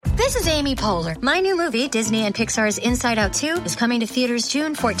This is Amy Poehler. My new movie, Disney and Pixar's Inside Out 2, is coming to theaters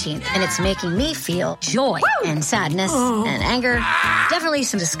June 14th, and it's making me feel joy and sadness and anger, definitely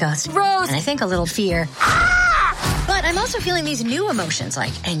some disgust, and I think a little fear. But I'm also feeling these new emotions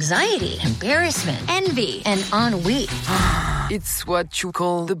like anxiety, embarrassment, envy, and ennui. It's what you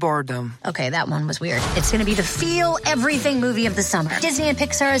call the boredom. Okay, that one was weird. It's gonna be the feel everything movie of the summer. Disney and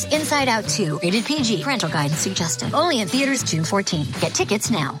Pixar's Inside Out 2. Rated PG. Parental guidance suggested. Only in theaters June 14th. Get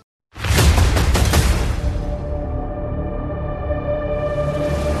tickets now.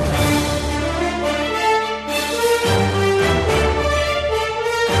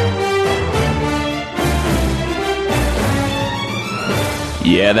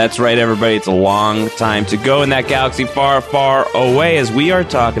 Yeah, that's right, everybody. It's a long time to go in that galaxy far, far away as we are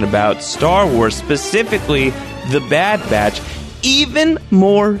talking about Star Wars, specifically The Bad Batch. Even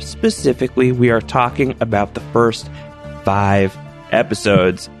more specifically, we are talking about the first 5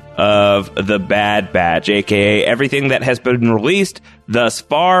 episodes of The Bad Batch, a.k.a. everything that has been released thus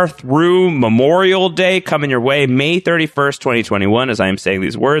far through Memorial Day, coming your way May 31st, 2021. As I am saying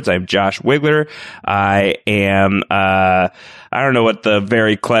these words, I'm Josh Wigler. I am, I don't know what the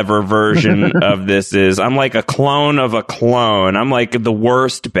very clever version of this is. I'm like a clone of a clone. I'm like the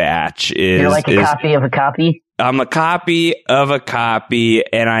worst batch. You're like a copy of a copy? I'm a copy of a copy,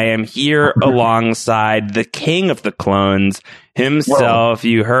 and I am here alongside the king of the clones himself. Whoa.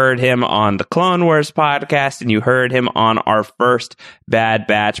 You heard him on the Clone Wars podcast, and you heard him on our first Bad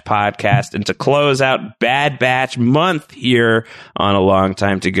Batch podcast. And to close out Bad Batch month here on A Long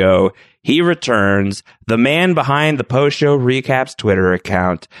Time to Go, he returns, the man behind the Post-Show Recaps Twitter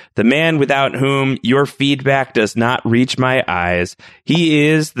account, the man without whom your feedback does not reach my eyes. He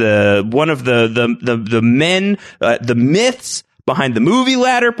is one of the men, the myths behind the Movie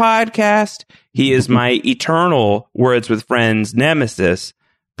Ladder podcast. He is my eternal Words with Friends nemesis,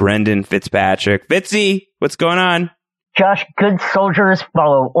 Brendan Fitzpatrick. Fitzy, what's going on? Josh, good soldiers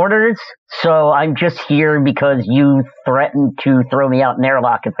follow orders, so I'm just here because you threatened to throw me out in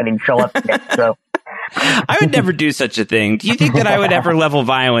airlock if I didn't show up today, so. I would never do such a thing. Do you think that I would ever level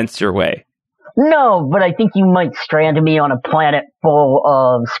violence your way? No, but I think you might strand me on a planet full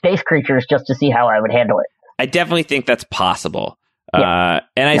of space creatures just to see how I would handle it. I definitely think that's possible. Yeah.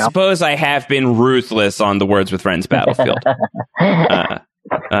 And I suppose I have been ruthless on the Words with Friends battlefield.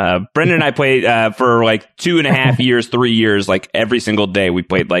 Brendan and I played for like 2.5 years, 3 years, like every single day. We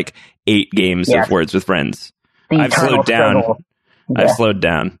played like 8 games of Words with Friends. I've slowed down. Yeah. I've slowed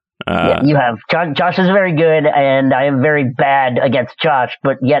down. You have. Josh is very good, and I am very bad against Josh,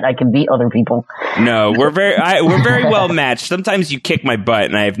 but yet I can beat other people. No, we're very well matched. Sometimes you kick my butt,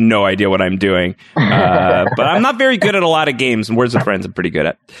 and I have no idea what I'm doing. But I'm not very good at a lot of games, and Words with Friends I'm pretty good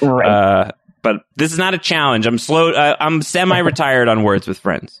at. Right. But this is not a challenge. I'm slow. I'm semi-retired on Words with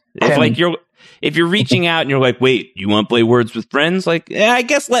Friends. If you're reaching out and you're like, wait, you want to play Words with Friends? Like, I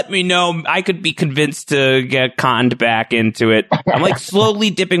guess let me know. I could be convinced to get conned back into it. I'm like slowly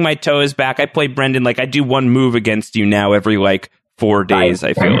dipping my toes back. I play Brendan like I do one move against you now every like 4 days.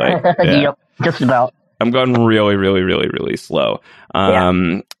 I feel like. Yeah. Yep, just about. I'm going really, really, really, really slow.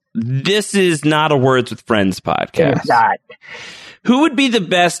 This is not a Words with Friends podcast. It's not. Who would be the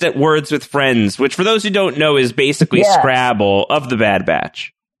best at Words with Friends, which for those who don't know is basically Scrabble of the Bad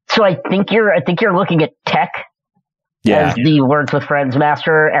Batch? So I think you're looking at Tech as the Words with Friends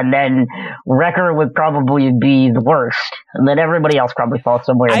master, and then Wrecker would probably be the worst, and then everybody else probably falls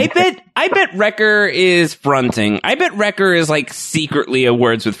somewhere. I bet Wrecker is fronting. I bet Wrecker is like secretly a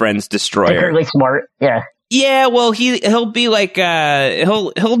Words with Friends destroyer. Secretly smart, yeah. Yeah, well, he'll be like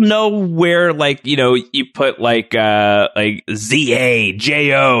he'll know where like you put like ZA,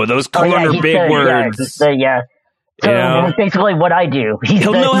 JO, those corner big words. Yeah. So that's basically what I do.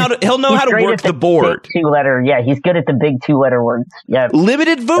 He'll know how to work the board. He's good at the big 2-letter words. Yeah.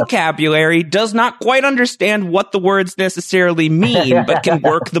 Limited vocabulary, does not quite understand what the words necessarily mean, but can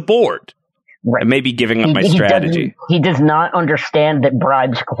work the board. Right. And maybe giving up my strategy. He does not understand that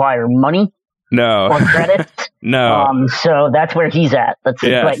bribes require money. No. Or credits. No. So that's where he's at.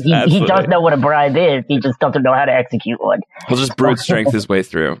 He does know what a bribe is. He just doesn't know how to execute one. He'll just brute strength his way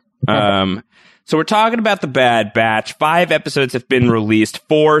through. So we're talking about The Bad Batch. 5 episodes have been released,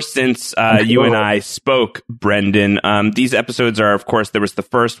 4 since you and I spoke, Brendan. These episodes are, of course, there was the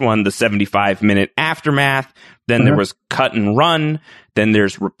first one, the 75-minute aftermath. Then there was Cut and Run. Then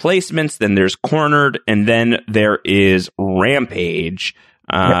there's Replacements. Then there's Cornered. And then there is Rampage.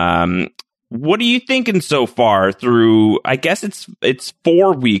 what are you thinking so far through, I guess it's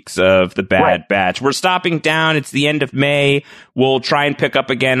 4 weeks of the Bad Batch. We're stopping down. It's the end of May. We'll try and pick up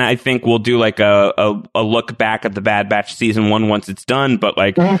again. I think we'll do like a look back at the Bad Batch season 1 once it's done. But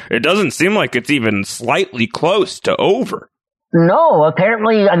like, it doesn't seem like it's even slightly close to over. No,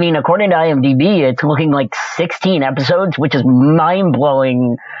 apparently, I mean, according to IMDb, it's looking like 16 episodes, which is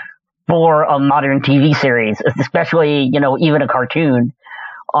mind-blowing for a modern TV series, especially, even a cartoon.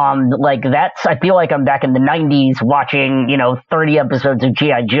 I feel like I'm back in the 90s watching, 30 episodes of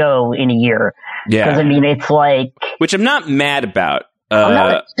G.I. Joe in a year. Yeah. Because, I mean, it's like... Which I'm not mad about. I'm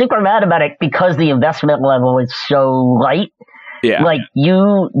not super mad about it because the investment level is so light. Yeah. Like,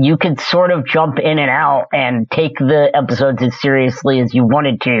 you could sort of jump in and out and take the episodes as seriously as you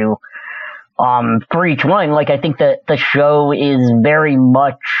wanted to, for each one. Like, I think that the show is very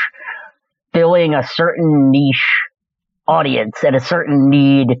much filling a certain niche audience and a certain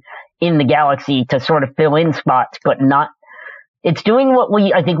need in the galaxy to sort of fill in spots, but not, it's doing what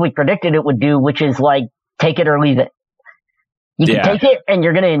I think we predicted it would do, which is like, take it or leave it. You can take it and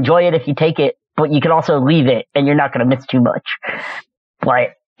you're going to enjoy it if you take it, but you can also leave it and you're not going to miss too much.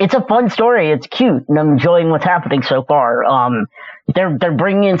 But it's a fun story. It's cute and I'm enjoying what's happening so far. They're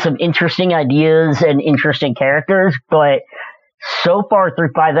bringing in some interesting ideas and interesting characters, but so far through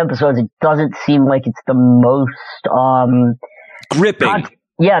 5 episodes, it doesn't seem like it's the most, gripping.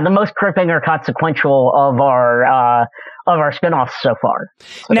 The most gripping or consequential of our spinoffs so far.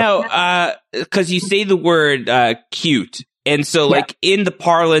 So. Now, cause you say the word, cute. And so, like, in the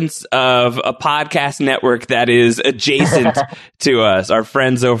parlance of a podcast network that is adjacent to us, our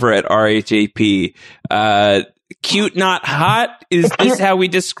friends over at RHAP, cute, not hot? Is this how we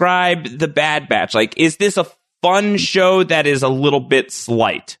describe the Bad Batch? Like, is this a fun show that is a little bit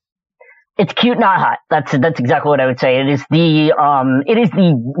slight? It's cute, not hot. That's exactly what I would say. It is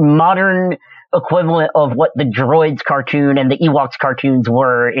the modern equivalent of what the Droids cartoon and the Ewoks cartoons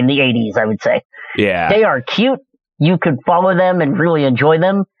were in the 80s, I would say. Yeah. They are cute. You could follow them and really enjoy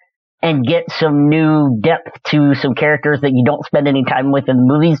them and get some new depth to some characters that you don't spend any time with in the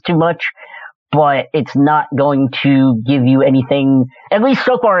movies too much, but it's not going to give you anything, at least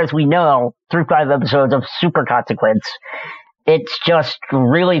so far as we know, through 5 episodes of super consequence. It's just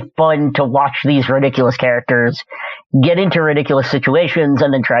really fun to watch these ridiculous characters get into ridiculous situations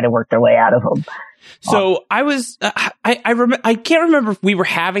and then try to work their way out of them. So I was, I can't remember if we were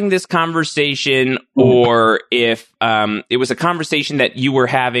having this conversation or if it was a conversation that you were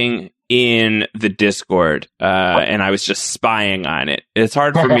having in the Discord, and I was just spying on it. It's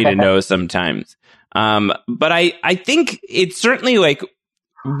hard for me to know sometimes. But I think it's certainly like,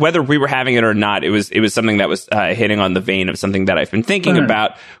 whether we were having it or not, it was something that was hitting on the vein of something that I've been thinking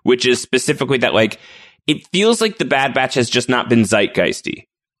about, which is specifically that, like, it feels like the Bad Batch has just not been zeitgeisty.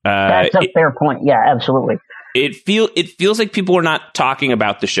 That's a fair point. Yeah, absolutely. It feels like people are not talking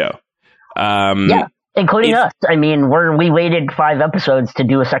about the show. Including us. I mean, we waited 5 episodes to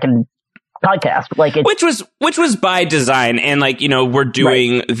do a second podcast, like which was by design, and like, we're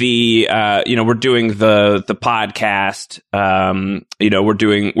doing the podcast,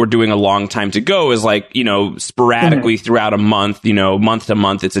 we're doing a long time to go is like, sporadically throughout a month, month to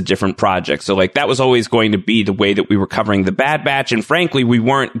month, it's a different project. So like, that was always going to be the way that we were covering the Bad Batch. And frankly, we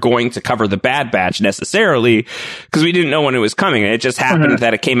weren't going to cover the Bad Batch necessarily because we didn't know when it was coming. And it just happened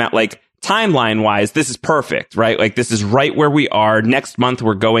that it came out like, timeline wise, this is perfect, right? Like, this is right where we are. Next month,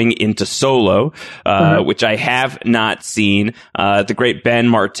 we're going into Solo, which I have not seen. The great Ben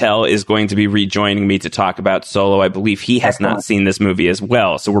Martell is going to be rejoining me to talk about Solo. I believe he has not seen this movie as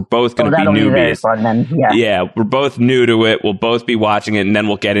well. So we're both going to be newbies. Yeah, we're both new to it. We'll both be watching it, and then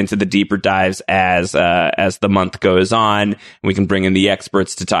we'll get into the deeper dives as the month goes on. We can bring in the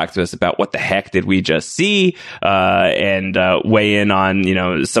experts to talk to us about what the heck did we just see, and weigh in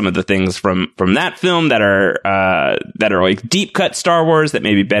on, some of the things from that film that are like deep cut Star Wars that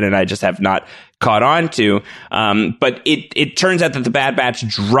maybe Ben and I just have not caught on to. But it turns out that the Bad Batch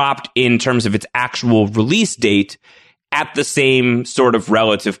dropped in terms of its actual release date at the same sort of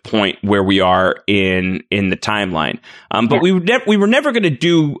relative point where we are in the timeline. But we were never going to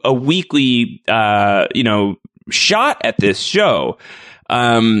do a weekly shot at this show.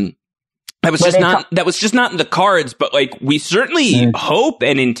 That was just not in the cards, but like, we certainly hope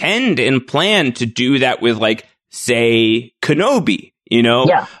and intend and plan to do that with, like, say, Kenobi,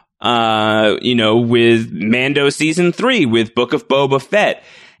 with Mando season 3, with Book of Boba Fett.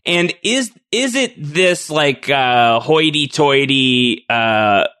 And is it this like, hoity-toity,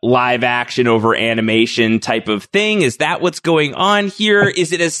 live action over animation type of thing? Is that what's going on here?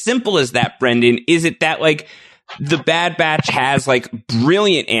 Is it as simple as that, Brendan? Is it that, like, The Bad Batch has like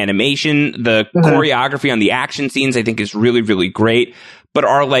brilliant animation. The choreography on the action scenes, I think, is really, really great. But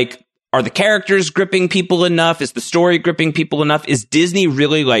are the characters gripping people enough? Is the story gripping people enough? Is Disney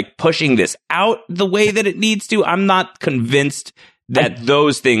really like pushing this out the way that it needs to? I'm not convinced that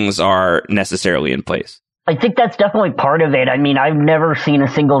those things are necessarily in place. I think that's definitely part of it. I mean, I've never seen a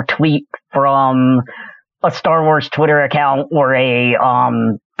single tweet from a Star Wars Twitter account or a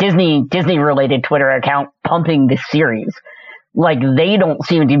Disney related Twitter account pumping this series. Like, they don't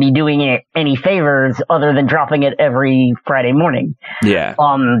seem to be doing it any favors other than dropping it every Friday morning. Yeah.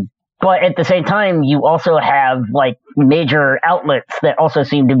 But at the same time, you also have like major outlets that also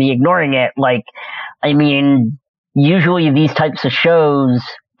seem to be ignoring it. Like, I mean, usually these types of shows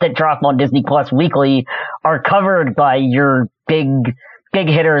that drop on Disney Plus weekly are covered by your big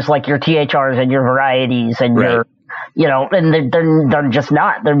hitters like your THRs and your varieties and your, you know, and they're just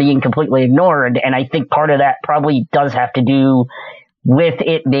not. They're being completely ignored. And I think part of that probably does have to do with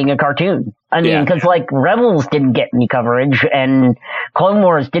it being a cartoon. I mean, because like Rebels didn't get any coverage and Clone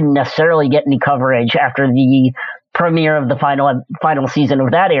Wars didn't necessarily get any coverage after the premiere of the final season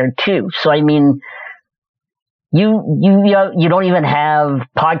of that aired too. So I mean, you don't even have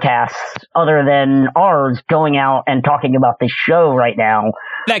podcasts other than ours going out and talking about this show right now.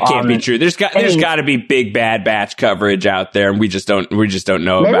 That can't be true. There's got to be big Bad Batch coverage out there, and we just don't know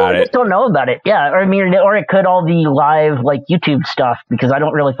about it. We just don't know about it. Yeah, or I mean, or it could all be live like YouTube stuff because I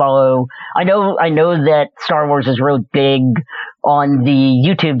don't really follow. I know that Star Wars is really big on the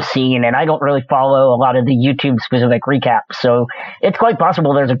YouTube scene, and I don't really follow a lot of the YouTube specific recaps. So it's quite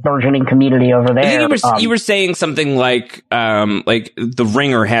possible there's a burgeoning community over there. I think you were saying something like The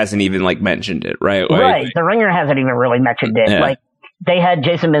Ringer hasn't even like mentioned it, right? Like, right. The Ringer hasn't even really mentioned it. Yeah. Like, they had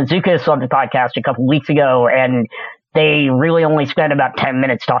Jason Mantzoukas on the podcast a couple weeks ago, and they really only spent about 10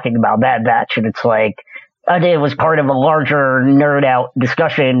 minutes talking about Bad Batch. And it's like, it was part of a larger nerd out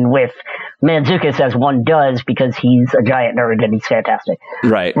discussion with Mantzoukas, as one does, because he's a giant nerd and he's fantastic.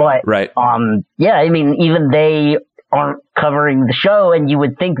 Right. But, right. Yeah, I mean, even they aren't covering the show, and you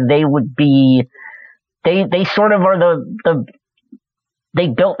would think they would be, they sort of are they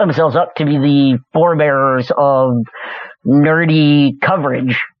built themselves up to be the forebearers of nerdy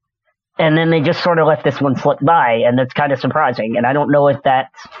coverage, and then they just sort of let this one slip by, and that's kind of surprising. And I don't know if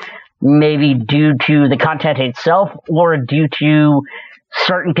that's maybe due to the content itself or due to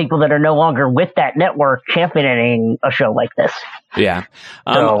certain people that are no longer with that network championing a show like this. Yeah.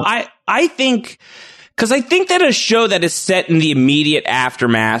 I think, because I think that a show that is set in the immediate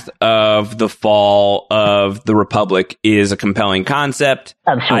aftermath of the fall of the Republic is a compelling concept.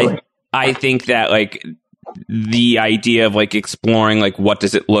 Absolutely. I think that like the idea of like exploring like what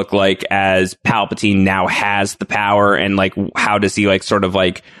does it look like as Palpatine now has the power, and like how does he like sort of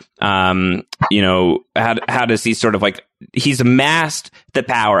like you know, how does he sort of like, he's amassed the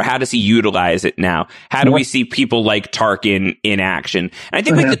power, how does he utilize it now? How do we see people like Tarkin in action? And I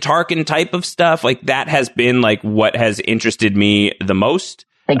think like the Tarkin type of stuff, like that has been like what has interested me the most.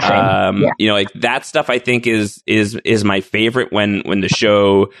 You know, like that stuff I think is my favorite when the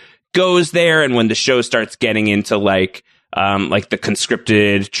show goes there, and when the show starts getting into like the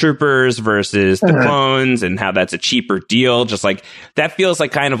conscripted troopers versus the clones, and how that's a cheaper deal. Just like that feels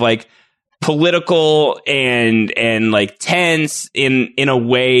like kind of like political and like tense in a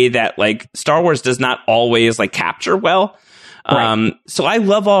way that like Star Wars does not always like capture well. So I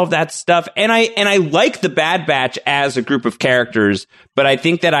love all of that stuff, and I like the Bad Batch as a group of characters, but I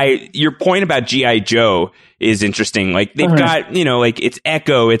think that your point about G.I. Joe is interesting. Like they've got, you know, like it's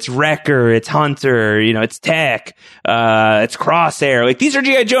Echo, it's Wrecker, it's Hunter, you know, it's Tech, it's Crosshair. Like these are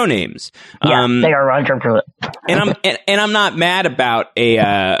G.I. Joe names. Yeah, they are 100%. And I'm not mad about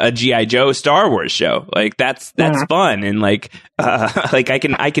a G.I. Joe Star Wars show. Like that's fun, and like I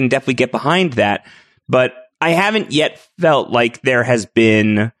can definitely get behind that, but I haven't yet felt like there has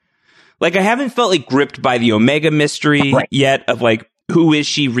been, like, I haven't felt like gripped by the Omega mystery yet of like, who is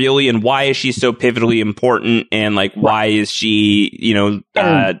she really, and why is she so pivotally important, and like, why is she, you know,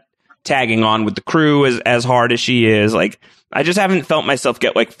 tagging on with the crew as hard as she is? Like, I just haven't felt myself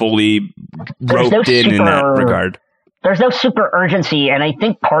get like fully roped in that regard. There's no super urgency, and I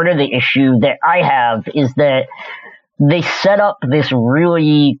think part of the issue that I have is that they set up this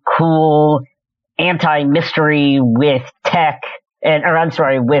really cool anti-mystery with Tech,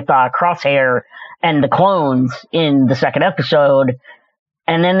 with Crosshair and the clones in the second episode,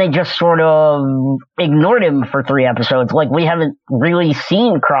 and then they just sort of ignored him for 3 episodes. Like, we haven't really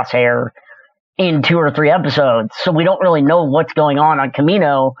seen Crosshair in 2 or 3 episodes, so we don't really know what's going on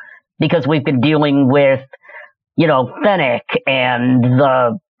Kamino, because we've been dealing with, you know, Fennec and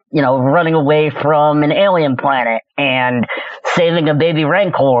the running away from an alien planet and saving a baby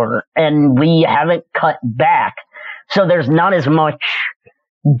Rancor, and we haven't cut back. So there's not as much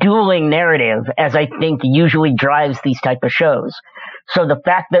dueling narrative as I think usually drives these type of shows. So the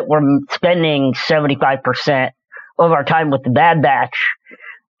fact that we're spending 75% of our time with the Bad Batch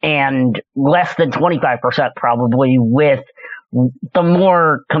and less than 25% probably with the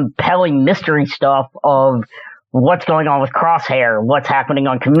more compelling mystery stuff of what's going on with Crosshair, what's happening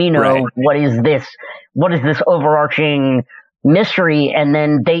on Kamino, right. what is this overarching mystery, and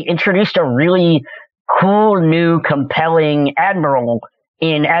then they introduced a really cool, new, compelling admiral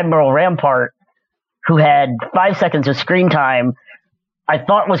in Admiral Rampart, who had 5 seconds of screen time. I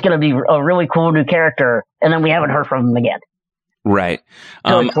thought was going to be a really cool new character, and then we haven't heard from him again. Right.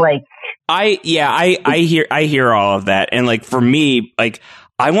 So it's like, I hear all of that, and like for me, like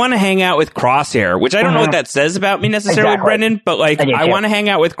I want to hang out with Crosshair, which I don't know what that says about me necessarily, Exactly. Brendan, but like I want to hang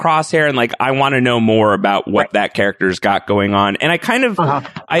out with Crosshair, and like I want to know more about what that character's got going on. And I kind of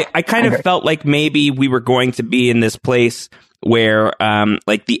I kind of felt like maybe we were going to be in this place where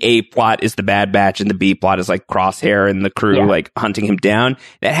like the A plot is the Bad Batch and the B plot is like Crosshair and the crew like hunting him down.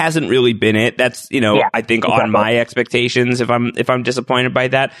 That hasn't really been it. That's, I think on my expectations if I'm disappointed by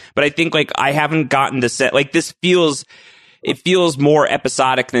that. But I think like I haven't gotten the set, like this feels more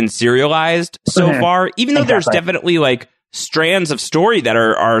episodic than serialized so far, even though there's definitely like strands of story that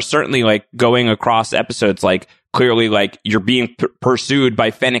are certainly like going across episodes, like clearly like you're being pursued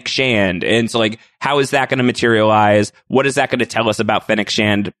by Fennec Shand. And so like, how is that going to materialize? What is that going to tell us about Fennec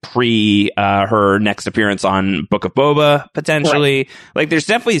Shand pre her next appearance on Book of Boba, potentially? Right. Like there's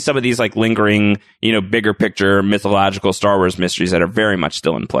definitely some of these like lingering, bigger picture mythological Star Wars mysteries that are very much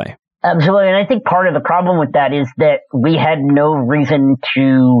still in play. Absolutely. And I think part of the problem with that is that we had no reason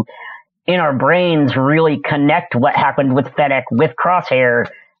to, in our brains, really connect what happened with Fennec, with Crosshair,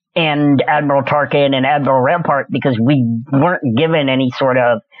 and Admiral Tarkin and Admiral Rampart, because we weren't given any sort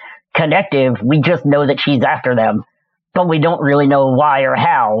of connective. We just know that she's after them, but we don't really know why or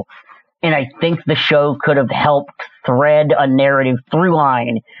how. And I think the show could have helped thread a narrative through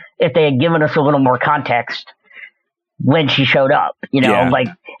line if they had given us a little more context when she showed up. Like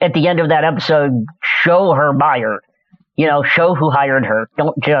at the end of that episode, show her buyer, show who hired her.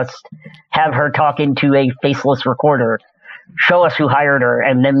 Don't just have her talking to a faceless recorder. Show us who hired her,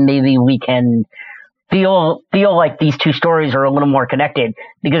 and then maybe we can feel like these two stories are a little more connected.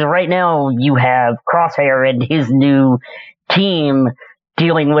 Because right now you have Crosshair and his new team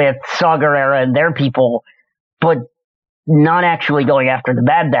dealing with Saw Gerrera and their people, but not actually going after the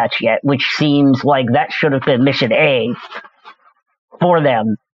Bad Batch yet, which seems like that should have been mission A for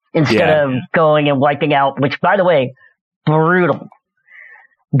them instead of going and wiping out, which, by the way, brutal.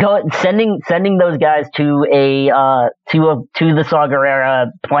 Sending those guys to the Saw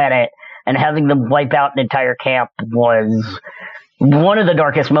Gerrera planet and having them wipe out an entire camp was one of the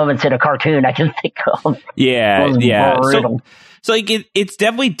darkest moments in a cartoon I can think of. Yeah. Brutal. So like it's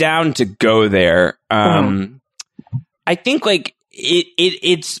definitely down to go there. I think like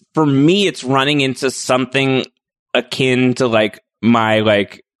it's for me, it's running into something akin to like my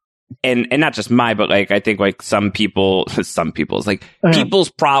like. And not just my, but like I think like some people's like people's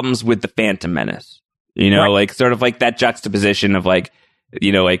problems with the Phantom Menace, like sort of like that juxtaposition of like,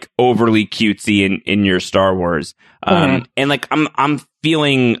 like overly cutesy in your Star Wars. And like I'm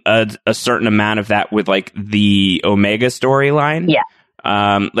feeling a certain amount of that with like the Omega storyline. Yeah.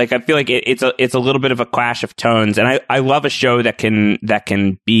 Like I feel like it's a little bit of a clash of tones, and I love a show that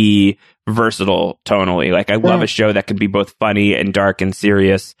can be versatile tonally. Like I love a show that can be both funny and dark and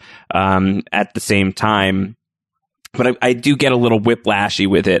serious at the same time. But I do get a little whiplashy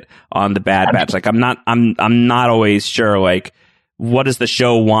with it on the Bad Batch. Like I'm not always sure like what does the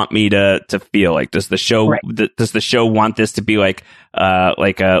show want me to feel like? Does the show does the show want this to be like a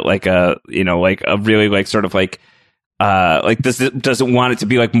really like sort of like does it want it to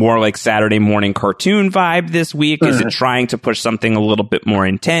be like more like Saturday morning cartoon vibe this week? Is it trying to push something a little bit more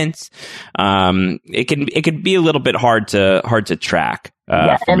intense? It can be a little bit hard to track.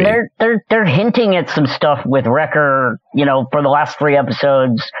 And me. they're hinting at some stuff with Wrecker, for the last 3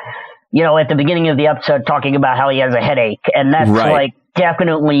 episodes, at the beginning of the episode talking about how he has a headache, and that's like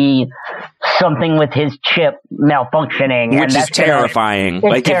definitely something with his chip malfunctioning, which is terrifying.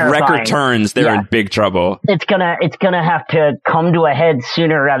 Like terrifying. If Wrecker turns, they're in big trouble. It's gonna have to come to a head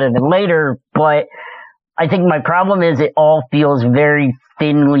sooner rather than later. But I think my problem is it all feels very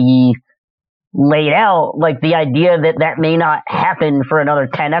thinly laid out. Like the idea that may not happen for another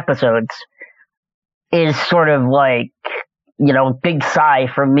 10 episodes is sort of like, big sigh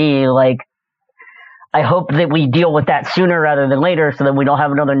from me. Like I hope that we deal with that sooner rather than later, so that we don't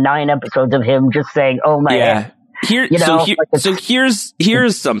have another 9 episodes of him just saying, "Oh my head." So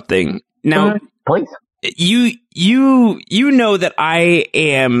here's something. Now, please. You know that I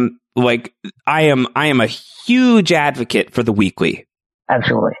am a huge advocate for the weekly.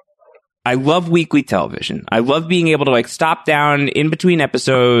 Absolutely. I love weekly television. I love being able to stop down in between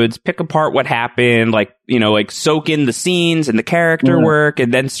episodes, pick apart what happened, soak in the scenes and the character work,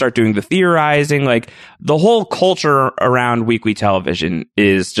 and then start doing the theorizing. The whole culture around weekly television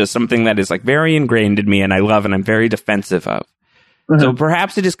is just something that is very ingrained in me, and I love, and I'm very defensive of. So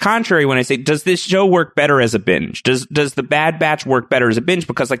perhaps it is contrary when I say, does this show work better as a binge? Does the Bad Batch work better as a binge?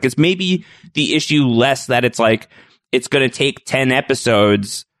 Because it's maybe the issue less that it's it's going to take 10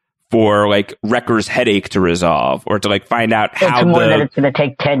 episodes for Wrecker's headache to resolve, or to find out how it's more that it's going to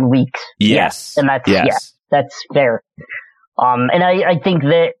take 10 weeks. Yes. And that's fair. And I think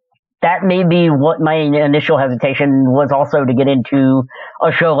that may be what my initial hesitation was also to get into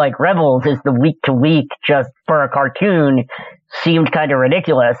a show like Rebels, is the week to week just for a cartoon seemed kind of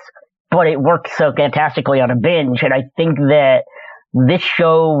ridiculous, but it worked so fantastically on a binge. And I think that this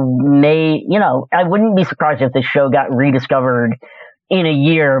show may, I wouldn't be surprised if this show got rediscovered in a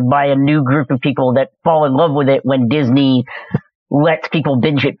year by a new group of people that fall in love with it when Disney lets people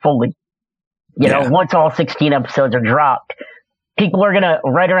binge it fully. Once all 16 episodes are dropped, people are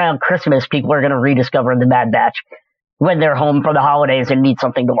right around Christmas, people are going to rediscover the Bad Batch when they're home for the holidays and need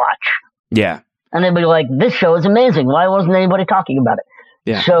something to watch. Yeah. And they'll be like, this show is amazing. Why wasn't anybody talking about it?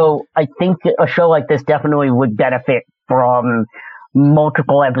 Yeah. So I think a show like this definitely would benefit from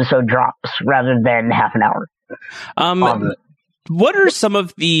multiple episode drops rather than half an hour. What are some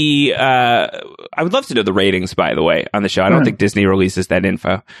of the I would love to know the ratings, by the way, on the show. I don't think Disney releases that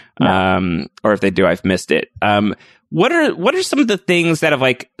info. No. Or if they do, I've missed it. What are some of the things that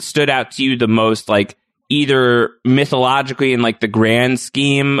have stood out to you the most, either mythologically in the grand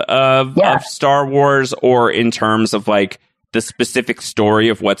scheme of Star Wars, or in terms of the specific story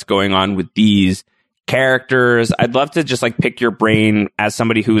of what's going on with these characters? I'd love to just pick your brain as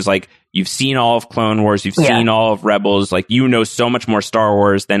somebody who's you've seen all of Clone Wars, you've seen all of Rebels, you know so much more Star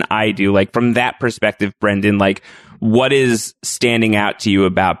Wars than I do. From that perspective, Brendan, what is standing out to you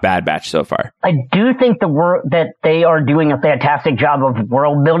about Bad Batch so far? I do think that they are doing a fantastic job of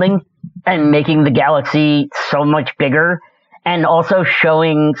world building and making the galaxy so much bigger, and also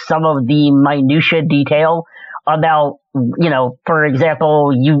showing some of the minutia detail about, for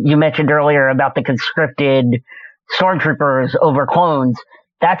example, you mentioned earlier about the conscripted stormtroopers over clones.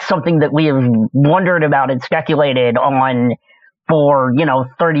 That's something that we have wondered about and speculated on for,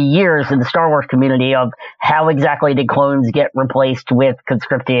 30 years in the Star Wars community, of how exactly did clones get replaced with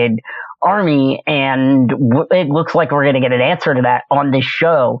conscripted army. And it looks like we're going to get an answer to that on this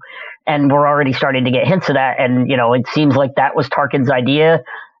show. And we're already starting to get hints of that. And, it seems like that was Tarkin's idea,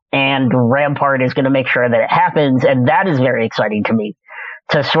 and Rampart is going to make sure that it happens. And that is very exciting to me,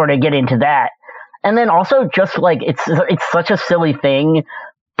 to sort of get into that. And then also just it's such a silly thing,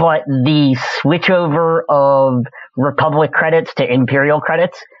 but the switchover of Republic credits to Imperial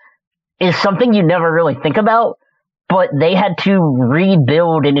credits is something you never really think about, but they had to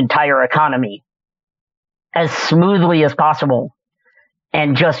rebuild an entire economy as smoothly as possible.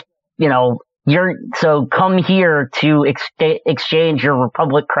 And just, so come here to exchange your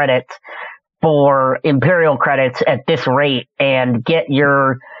Republic credits for Imperial credits at this rate and get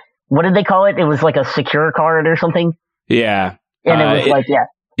your, what did they call it? It was a secure card or something. Yeah. And it was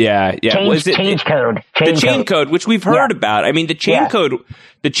Yeah. Change code. The chain code, which we've heard about. I mean, the chain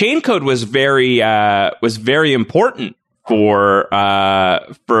code was very important for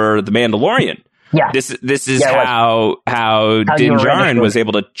the Mandalorian. Yeah. This is how Din Djarin was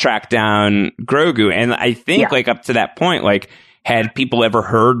able to track down Grogu. And I think up to that point, had people ever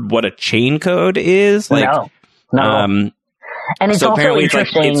heard what a chain code is? No. And it's so also apparently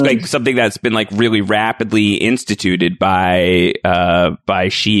interesting. It's something that's been really rapidly instituted by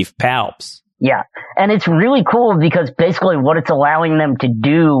Sheev Palps. Yeah. And it's really cool because basically what it's allowing them to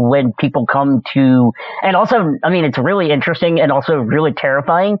do when people come to, and also, I mean, it's really interesting and also really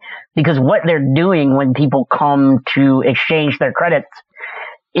terrifying because what they're doing when people come to exchange their credits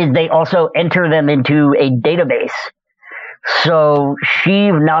is they also enter them into a database. So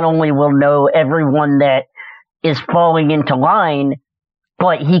Sheev not only will know everyone that is falling into line,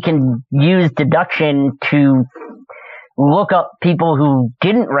 but he can use deduction to look up people who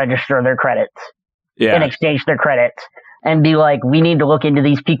didn't register their credits and exchange their credits and be like, we need to look into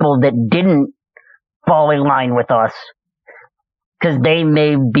these people that didn't fall in line with us because they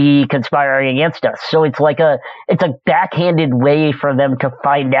may be conspiring against us. So it's it's a backhanded way for them to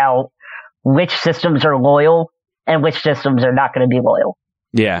find out which systems are loyal and which systems are not going to be loyal.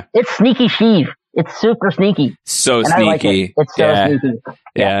 Yeah. It's sneaky Sheev. It's super sneaky. So and sneaky. I like it. It's so sneaky.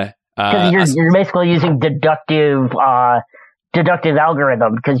 Yeah. Because you're basically using deductive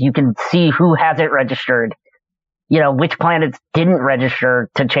algorithm, because you can see who has it registered, which planets didn't register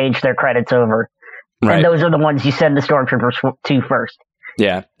to change their credits over. Right. And those are the ones you send the stormtroopers to first.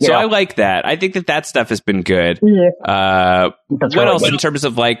 Yeah. So I like that. I think that stuff has been good. Yeah. What else in terms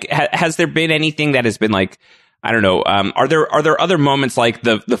of like, has there been anything that has been like, I don't know. Are there other moments like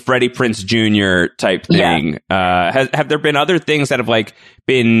the Freddie Prinze Jr. type thing? Yeah. Have there been other things that have like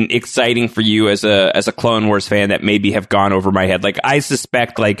been exciting for you as a Clone Wars fan that maybe have gone over my head? Like I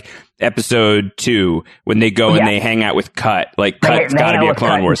suspect like episode 2 when they go and they hang out with Cut. Like Cut's got to be a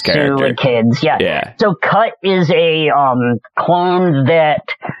Clone Wars character. And kids, yeah. So Cut is a clone that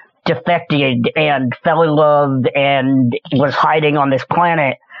defected and fell in love and was hiding on this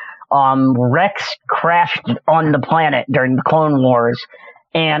planet. Rex crashed on the planet during the Clone Wars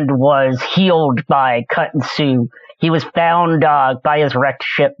and was healed by Cut and Sue. He was found by his wrecked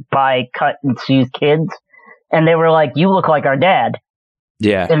ship by Cut and Sue's kids, and they were like, "You look like our dad."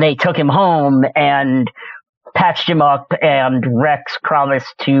 Yeah. And they took him home and patched him up, and Rex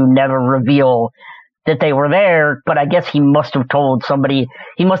promised to never reveal that they were there, but I guess he must have told somebody.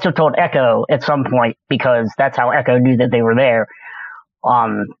 He must have told Echo at some point, because that's how Echo knew that they were there.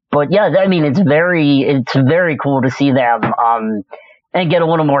 But yeah, I mean, it's very cool to see them, and get a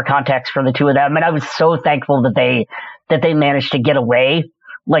little more context for the two of them. And I was so thankful that they managed to get away.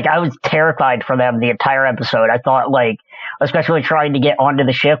 Like, I was terrified for them the entire episode. I thought, like, especially trying to get onto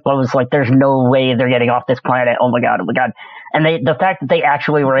the ship, I was like, there's no way they're getting off this planet. Oh my God. And the fact that they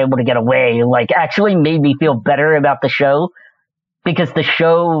actually were able to get away, like, actually made me feel better about the show, because the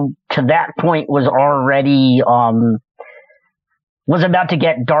show to that point was already, was about to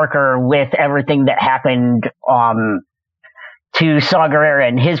get darker with everything that happened to Saw Gerrera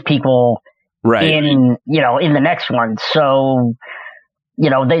and his people in the next one. So,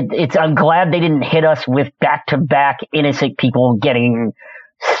 I'm glad they didn't hit us with back-to-back innocent people getting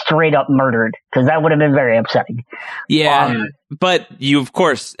straight up murdered, because that would have been very upsetting. Yeah, but you of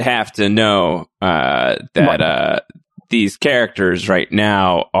course have to know that these characters right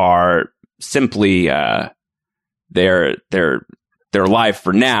now are simply they're alive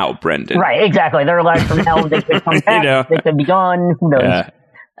for now, Brendan. Right, exactly. They're alive for now. They could come back. They could be gone. Who knows? Yeah.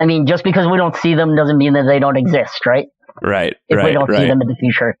 I mean, just because we don't see them doesn't mean that they don't exist, right? Right. If we don't see them in the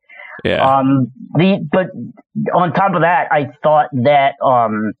future. Yeah. But on top of that, I thought that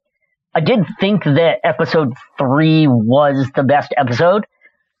I did think that episode 3 was the best episode,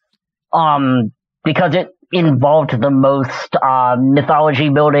 because it involved the most mythology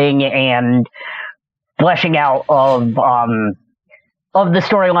building and fleshing out of the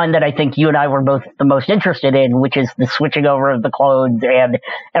storyline that I think you and I were both the most interested in, which is the switching over of the clones and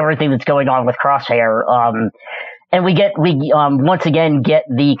everything that's going on with Crosshair. And we once again get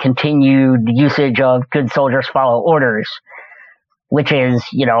the continued usage of good soldiers follow orders, which is,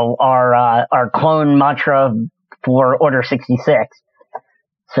 our clone mantra for Order 66.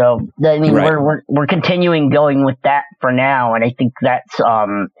 So, I mean, we're continuing going with that for now. And I think that's,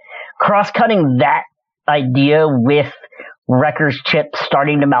 cross-cutting that idea with Wrecker's chip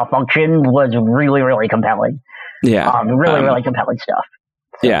starting to malfunction was really, really compelling. Yeah. Really compelling stuff.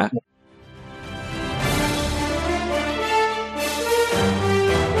 So, yeah.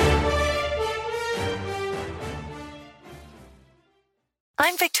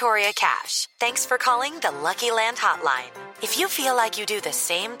 I'm Victoria Cash. Thanks for calling the Lucky Land Hotline. If you feel like you do the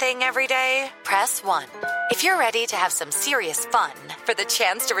same thing every day, press 1. If you're ready to have some serious fun for the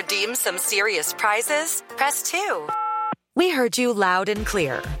chance to redeem some serious prizes, press 2. We heard you loud and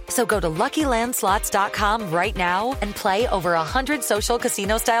clear. So go to LuckyLandSlots.com right now and play over 100 social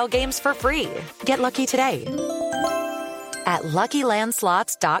casino-style games for free. Get lucky today at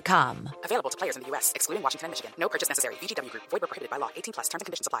LuckyLandSlots.com. Available to players in the U.S., excluding Washington and Michigan. No purchase necessary. VGW Group. Void where prohibited by law. 18+. Terms and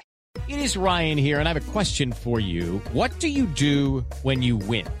conditions apply. It is Ryan here, and I have a question for you. What do you do when you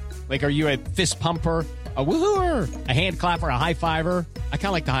win? Like, are you a fist pumper, a woohooer, a hand clapper, a high fiver? I kind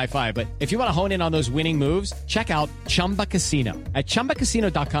of like the high five, but if you want to hone in on those winning moves, check out Chumba Casino. At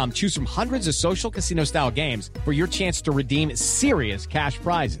ChumbaCasino.com, choose from hundreds of social casino-style games for your chance to redeem serious cash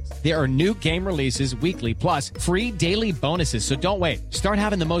prizes. There are new game releases weekly, plus free daily bonuses, so don't wait. Start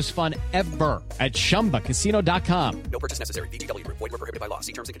having the most fun ever at ChumbaCasino.com. No purchase necessary. VGW Group. Void where prohibited by law.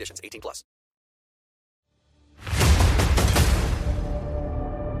 See terms and conditions. 18+.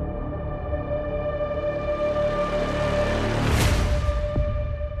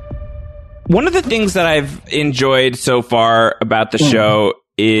 One of the things that I've enjoyed so far about the show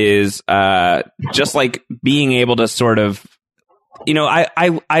is just like being able to sort of, you know,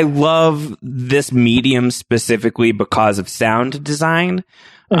 I love this medium specifically because of sound design.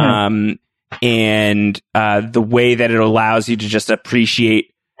 And the way that it allows you to just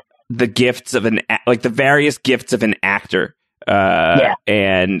appreciate the gifts of the various gifts of an actor.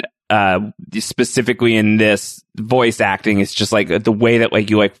 And specifically in this voice acting, it's just like the way that like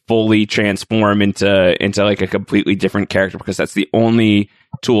you like fully transform into like a completely different character, because that's the only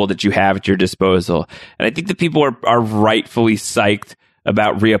tool that you have at your disposal. And I think that people are rightfully psyched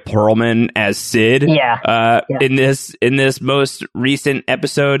about Rhea Perlman as Sid in this most recent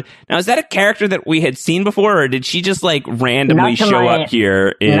episode. Now, is that a character that we had seen before, or did she just like randomly show up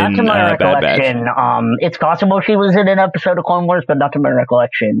here in Bad Batch? It's possible she was in an episode of Clone Wars, but not to my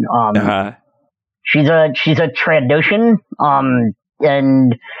recollection. She's a Trandoshan,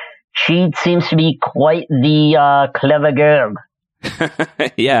 and she seems to be quite the clever girl.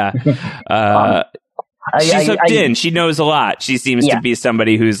 Yeah. She's hooked in. She knows a lot. She seems to be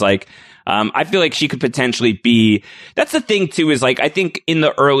somebody who's like, I feel like she could potentially be. That's the thing too, is like, I think in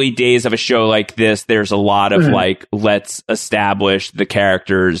the early days of a show like this, there's a lot of like, let's establish the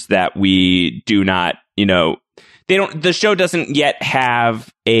characters that we do not, you know, the show doesn't yet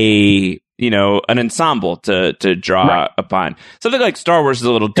have an ensemble to draw upon. Something like Star Wars is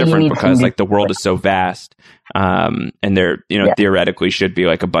a little different because like the world is so vast. And there, theoretically should be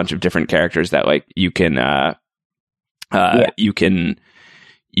like a bunch of different characters that like you can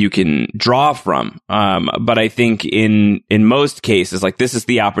draw from. But I think in most cases, like this is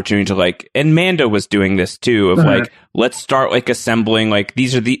the opportunity to like, and Mando was doing this too, of like, let's start like assembling, like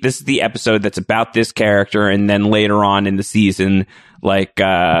this is the episode that's about this character. And then later on in the season, like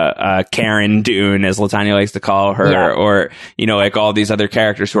Karen Dune, as Latanya likes to call her, or like all these other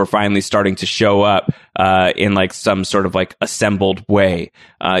characters who are finally starting to show up in like some sort of like assembled way.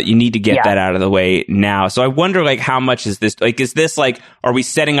 You need to get that out of the way now. So I wonder like how much is this like, are we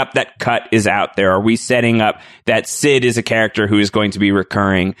setting up that Cut is out there? Are we setting up that Sid is a character who is going to be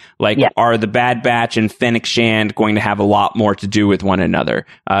recurring? Like, are the Bad Batch and Fennec Shand going to have a lot more to do with one another?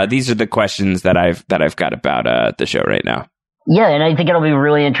 These are the questions that I've got about the show right now. Yeah, and I think it'll be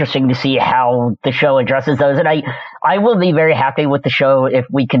really interesting to see how the show addresses those. And I will be very happy with the show if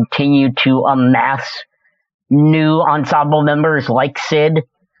we continue to amass new ensemble members like Sid,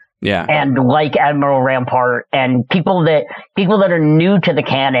 and like Admiral Rampart, and people that are new to the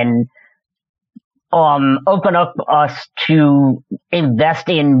canon. Open up us to invest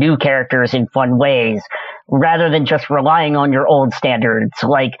in new characters in fun ways, rather than just relying on your old standards.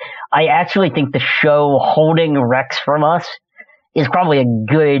 Like, I actually think the show holding Rex from us is probably a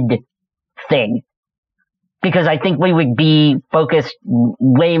good thing, because I think we would be focused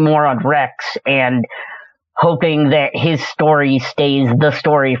way more on Rex and hoping that his story stays the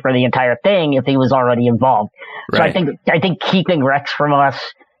story for the entire thing if he was already involved. Right. So I think keeping Rex from us,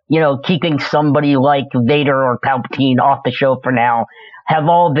 keeping somebody like Vader or Palpatine off the show for now, have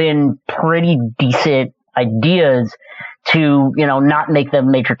all been pretty decent ideas to, not make them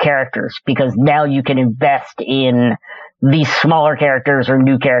major characters, because now you can invest in these smaller characters or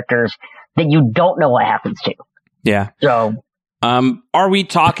new characters that you don't know what happens to. Yeah. So, are we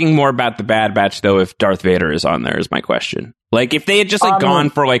talking more about the Bad Batch though if Darth Vader is on there, is my question. Like, if they had just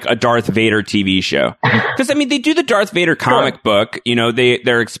gone for like a Darth Vader TV show, because I mean they do the Darth Vader comic book.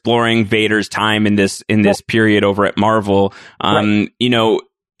 They're exploring Vader's time in this period over at Marvel.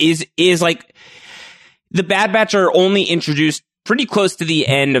 Is like the Bad Batch are only introduced pretty close to the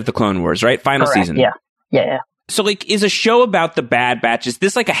end of the Clone Wars, right? Final season. Yeah. So like, is a show about the Bad Batch, is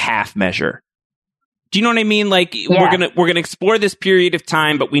this like a half measure? Do you know what I mean? Like, we're gonna explore this period of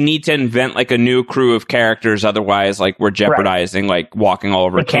time, but we need to invent like a new crew of characters. Otherwise, like, we're jeopardizing like walking all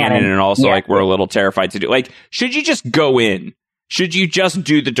over the canon, and also like we're a little terrified to do. Like, should you just go in? Should you just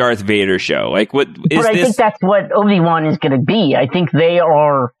do the Darth Vader show? Like, what is this? I think that's what Obi-Wan is going to be. I think they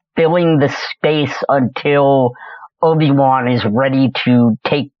are filling the space until Obi-Wan is ready to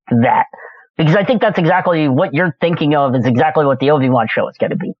take that. Because I think that's exactly what you're thinking of, is exactly what the Obi-Wan show is going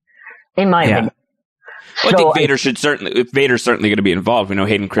to be, in my opinion. Well, I think Vader's certainly going to be involved. We know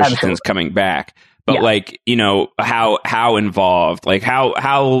Hayden Christensen's coming back, but like, how involved? Like,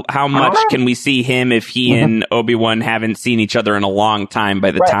 how much can we see him if he and Obi-Wan haven't seen each other in a long time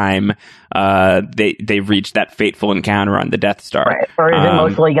by the time they've reached that fateful encounter on the Death Star? Right. Or is it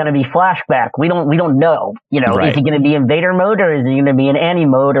mostly going to be flashback? We don't know. Is he going to be in Vader mode, or is he going to be in Annie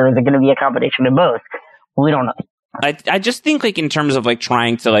mode, or is it going to be a combination of both? We don't know. I just think, like, in terms of like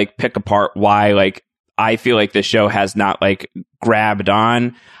trying to like pick apart why, like, I feel like the show has not like grabbed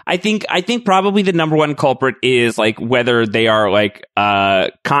on. I think probably the number one culprit is like whether they are like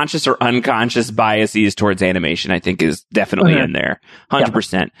conscious or unconscious biases towards animation. I think is definitely in there,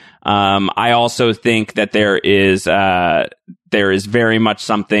 100%. I also think that there is very much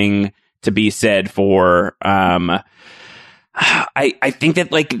something to be said for. I think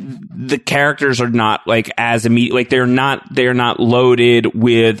that like the characters are not like as immediate, like they're not loaded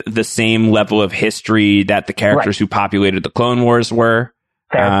with the same level of history that the characters who populated the Clone Wars were.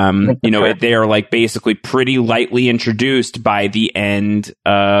 They are like basically pretty lightly introduced by the end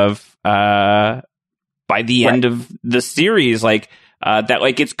of the series. Like that,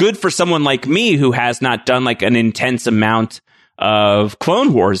 like it's good for someone like me who has not done like an intense amount of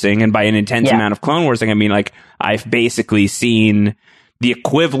Clone Warsing, and by an intense amount of Clone Warsing, I mean like I've basically seen the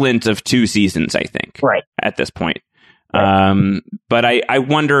equivalent of 2 seasons, I think, at this point. But I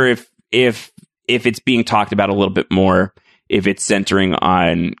wonder if it's being talked about a little bit more, if it's centering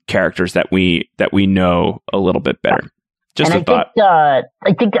on characters that we know a little bit better. Just a thought.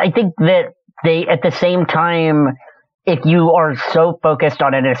 I think that they, at the same time, if you are so focused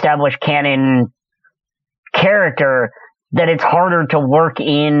on an established canon character, that it's harder to work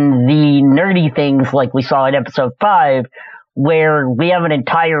in the nerdy things like we saw in episode 5, where we have an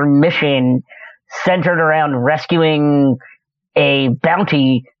entire mission centered around rescuing a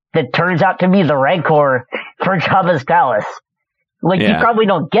bounty that turns out to be the Rancor for Jabba's palace. Like, you probably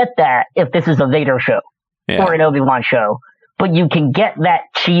don't get that if this is a Vader show or an Obi-Wan show, but you can get that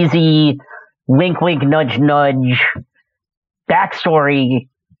cheesy wink, wink, nudge, nudge backstory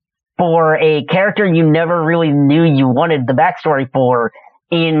for a character you never really knew you wanted the backstory for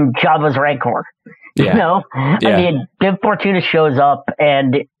in Jabba's Rancor. You know? I mean, Bib Fortuna shows up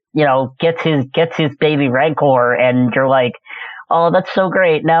and, you know, gets his baby Rancor, and you're like, oh, that's so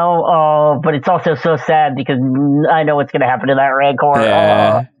great. Now, but it's also so sad because I know what's going to happen to that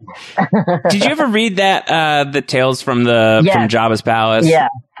Rancor. Did you ever read that, the Tales from Jabba's Palace? Yeah.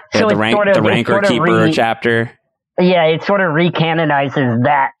 So the Rancor Keeper chapter? Yeah, it sort of recanonizes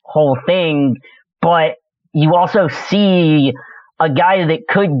that whole thing, but you also see a guy that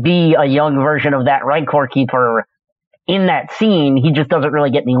could be a young version of that Rancor Keeper in that scene. He just doesn't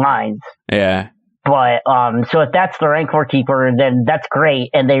really get any lines. Yeah. But, so if that's the Rancor Keeper, then that's great,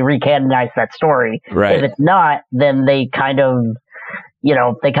 and they recanonize that story. Right. If it's not, then they kind of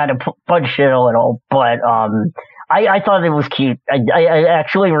fudged it a little, but, I thought it was cute. I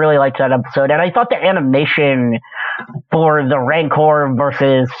actually really liked that episode, and I thought the animation for the Rancor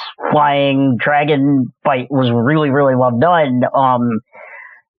versus flying dragon fight was really, really well done.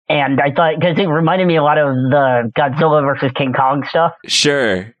 And I thought, because it reminded me a lot of the Godzilla versus King Kong stuff.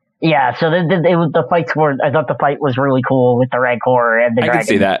 Sure. Yeah, so the fights were, I thought the fight was really cool with the Rancor and the dragon. I can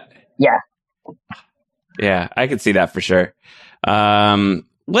see that. Yeah. Yeah, I can see that for sure.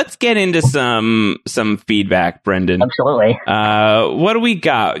 Let's get into some feedback, Brendan. Absolutely. What do we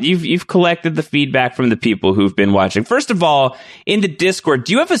got? You've collected the feedback from the people who've been watching. First of all, in the Discord,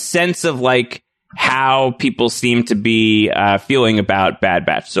 do you have a sense of like how people seem to be feeling about Bad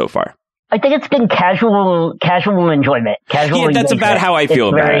Batch so far? I think it's been casual enjoyment. Casual. That's about how I feel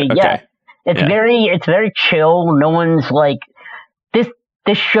about it. Okay. It's very chill. No one's like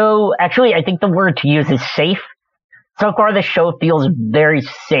this show. Actually, I think the word to use is safe. So far, the show feels very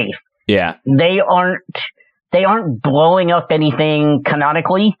safe. Yeah. They aren't blowing up anything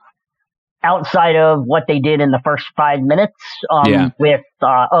canonically outside of what they did in the first 5 minutes of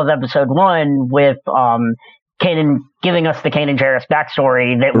episode 1 with Kanan giving us the Kanan Jarrus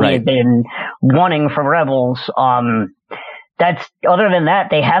backstory that we had been wanting from Rebels. Other than that,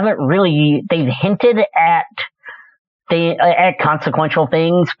 they haven't really. They've hinted at consequential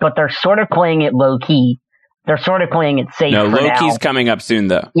things, but they're sort of playing it low key. They're sort of playing it safe. No, low key's coming up soon,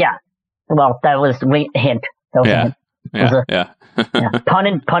 though. Yeah. Well, that was a hint. That was a hint.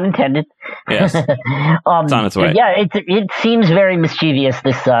 Pun intended. Yes. It's on its way. Yeah, it seems very mischievous,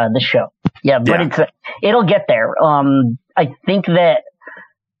 this show. Yeah, but it'll get there. I think that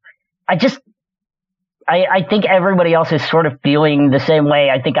I think everybody else is sort of feeling the same way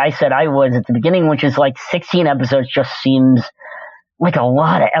I think I said I was at the beginning, which is like 16 episodes just seems like a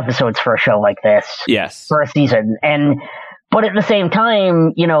lot of episodes for a show like this. Yes. For a season. But at the same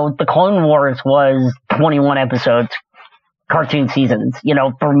time, you know, the Clone Wars was 21 episodes, cartoon seasons, you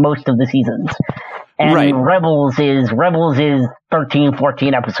know, for most of the seasons. And Rebels is 13,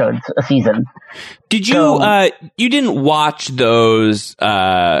 14 episodes a season. Did you, you didn't watch those,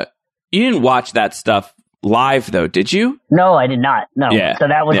 you didn't watch that stuff live though, did you? No, I did not. No. Yeah. So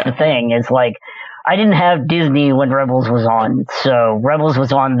that was the thing, is like, I didn't have Disney when Rebels was on. So Rebels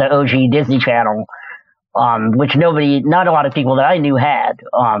was on the OG Disney Channel. which not a lot of people that I knew had.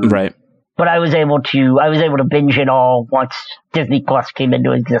 Right. But I was able to binge it all once Disney Plus came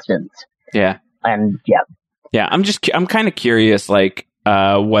into existence. Yeah. And yeah. Yeah, I'm kind of curious, like,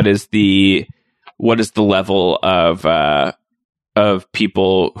 what is the level of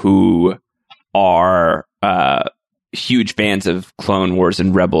people who are huge fans of Clone Wars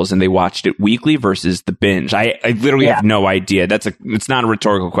and Rebels and they watched it weekly versus the binge. I literally have no idea. It's not a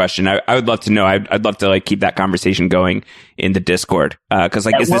rhetorical question. I would love to know. I'd love to like keep that conversation going in the Discord. Cause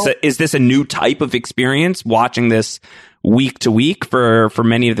like, is this a new type of experience watching this week to week for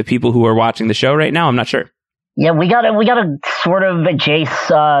many of the people who are watching the show right now? I'm not sure. Yeah, we got a sort of a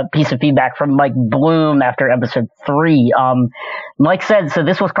Jace piece of feedback from Mike Bloom after episode 3. Mike said, so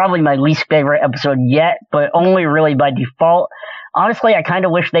this was probably my least favorite episode yet, but only really by default. Honestly, I kind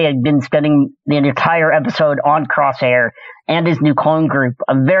of wish they had been spending the entire episode on Crosshair and his new clone group.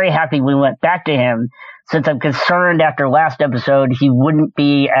 I'm very happy we went back to him, since I'm concerned after last episode he wouldn't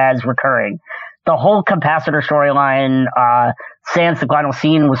be as recurring. The whole capacitor storyline, sans the final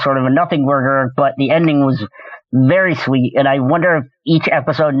scene, was sort of a nothing burger, but the ending was very sweet, and I wonder if each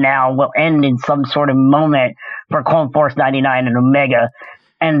episode now will end in some sort of moment for Clone Force 99 and Omega,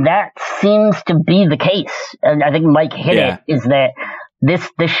 and that seems to be the case. And I think Mike hit it, is that this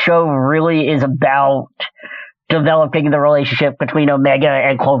show really is about developing the relationship between Omega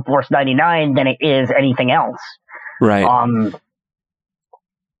and Clone Force 99 than it is anything else. Right.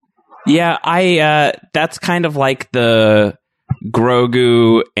 Yeah, that's kind of like the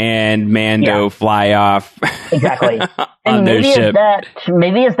Grogu and Mando fly off. Exactly. on and their ship.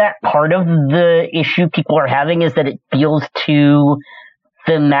 Maybe is that part of the issue people are having, is that it feels too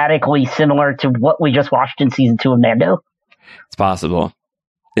thematically similar to what we just watched in season 2 of Mando? It's possible.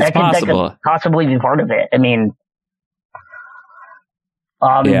 That could possibly be part of it. I mean,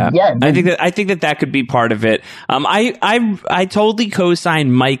 I think that could be part of it. I totally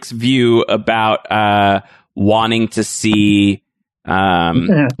co-sign Mike's view about wanting to see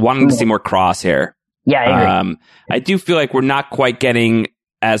more Crosshair. Yeah, I agree. I do feel like we're not quite getting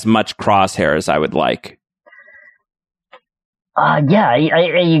as much Crosshair as I would like. I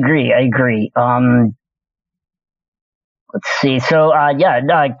agree. Let's see. So,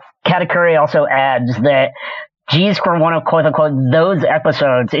 Katakuri also adds that, geez, for one of quote unquote those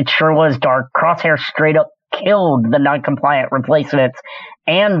episodes, it sure was dark. Crosshair straight up killed the non-compliant replacements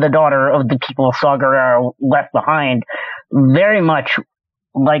and the daughter of the people Saw Gerrera left behind. Very much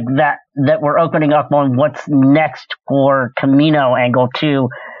like that we're opening up on what's next for Kamino Angle 2.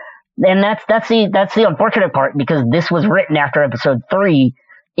 And that's the unfortunate part, because this was written after episode 3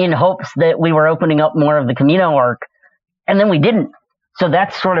 in hopes that we were opening up more of the Kamino arc, and then we didn't. So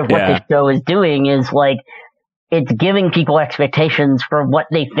that's sort of what this show is doing, is like, it's giving people expectations for what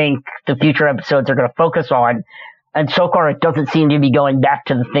they think the future episodes are going to focus on. And so far, it doesn't seem to be going back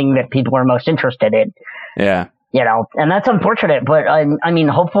to the thing that people are most interested in. Yeah. You know, and that's unfortunate, but I mean,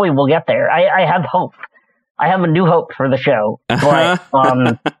 hopefully we'll get there. I have hope. I have a new hope for the show. But,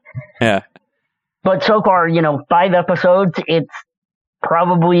 yeah. But so far, 5 episodes, it's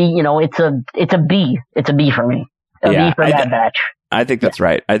probably, it's a B. It's a B for me. A B for Bad Batch. I think that's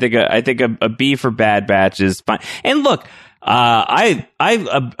right. I think a B for Bad Batch is fine. And look, a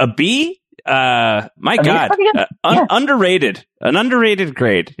B. My God, underrated. An underrated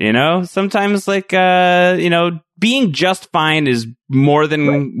grade. Sometimes like being just fine is more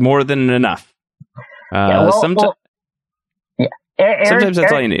than enough. Sometimes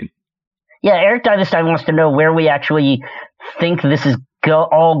that's all you need. Yeah, Eric Divestein wants to know where we actually think this is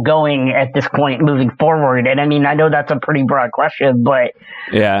all going at this point moving forward. And I mean, I know that's a pretty broad question, but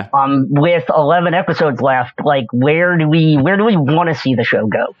with 11 episodes left, like where do we want to see the show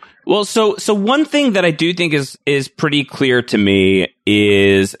go? Well, so one thing that I do think is pretty clear to me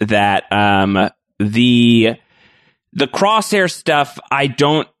is that the Crosshair stuff, I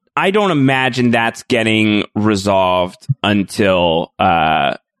don't imagine that's getting resolved until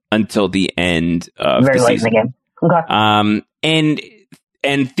the end of the season. Late in the game. Okay.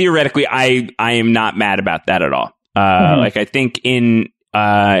 And theoretically, I am not mad about that at all. Like I think in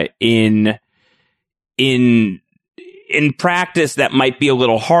practice that might be a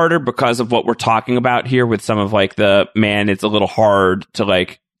little harder because of what we're talking about here with some of like it's a little hard to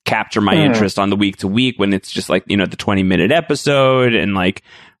like capture my interest on the week to week when it's just like, the 20-minute episode and like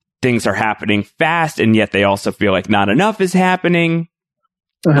things are happening fast and yet they also feel like not enough is happening.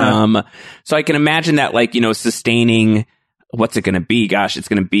 So I can imagine that like, sustaining, what's it going to be? Gosh, it's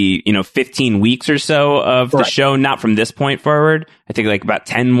going to be, 15 weeks or so of the show, not from this point forward. I think like about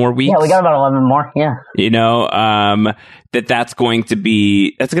 10 more weeks. Yeah, we got about 11 more. Yeah. You know, that's going to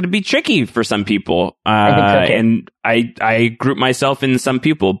be tricky for some people. I think so too. And I group myself in some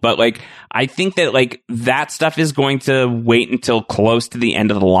people, but like, I think that like that stuff is going to wait until close to the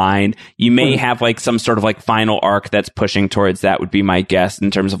end of the line. You may have like some sort of like final arc that's pushing towards that, would be my guess,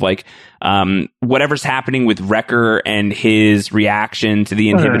 in terms of like, whatever's happening with Wrecker and his reaction to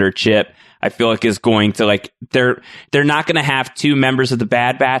the inhibitor chip. I feel like is going to like, they're not going to have two members of the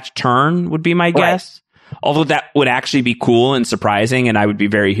Bad Batch turn, would be my guess. Although that would actually be cool and surprising, and I would be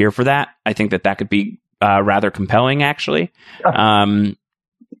very here for that. I think that could be rather compelling, actually. A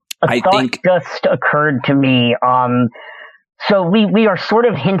thought just occurred to me. So we are sort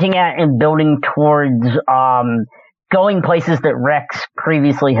of hinting at and building towards going places that Rex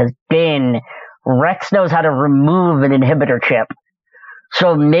previously has been. Rex knows how to remove an inhibitor chip.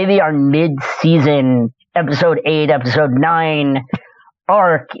 So maybe our mid-season episode 8, episode 9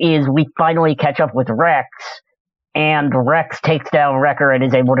 arc is we finally catch up with Rex, and Rex takes down Wrecker and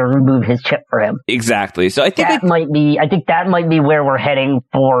is able to remove his chip for him. Exactly. So I think that might be where we're heading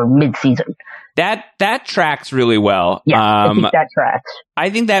for mid-season. That tracks really well. Yeah, I think that tracks. I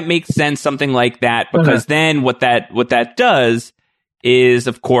think that makes sense, something like that, because then what that does is,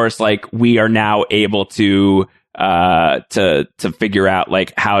 of course, like we are now able to figure out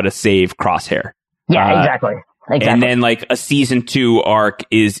like how to save Crosshair. Yeah, exactly. And then like a season 2 arc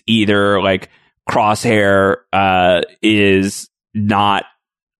is either like Crosshair is not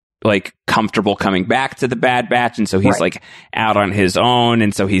like comfortable coming back to the Bad Batch, and so he's like out on his own,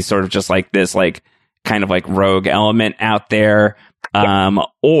 and so he's sort of just like this like kind of like rogue element out there,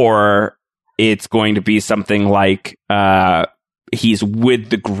 or it's going to be something like he's with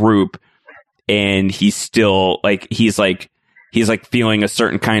the group and he's still like he's feeling a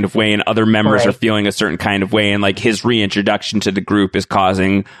certain kind of way, and other members are feeling a certain kind of way, and like his reintroduction to the group is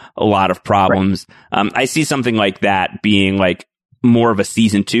causing a lot of problems. I see something like that being like more of a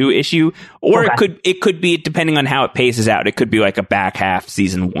season 2 issue, or it could be, depending on how it paces out, it could be like a back half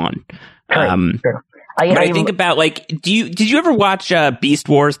season 1. But I think about like, did you ever watch Beast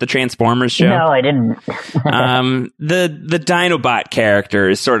Wars, the Transformers show? No, I didn't. The Dinobot character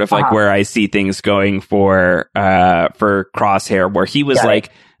is sort of like where I see things going for Crosshair, where he was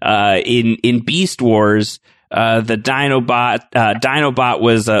in Beast Wars, the Dinobot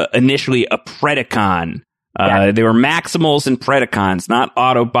was initially a Predacon. They were Maximals and Predacons, not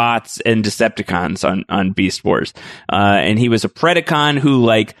Autobots and Decepticons on Beast Wars. And he was a Predacon who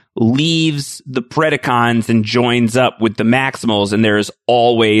like leaves the Predacons and joins up with the Maximals, and there's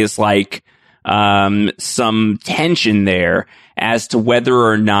always like some tension there as to whether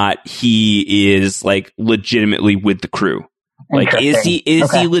or not he is like legitimately with the crew. Like, is he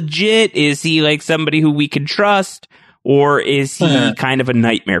legit? Is he like somebody who we can trust? Or is he kind of a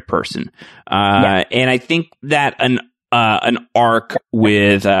nightmare person? And I think that an arc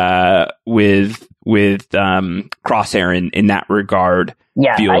with Crosshair in that regard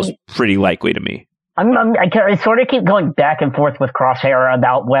feels pretty likely to me. I sort of keep going back and forth with Crosshair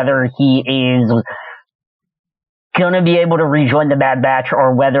about whether he is going to be able to rejoin the Bad Batch,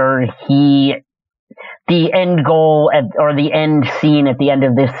 or whether the end goal or the end scene at the end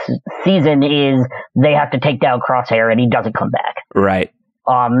of this season is they have to take down Crosshair and he doesn't come back. Right.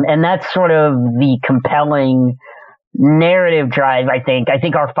 And that's sort of the compelling narrative drive, I think. I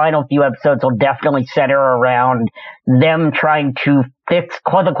think our final few episodes will definitely center around them trying to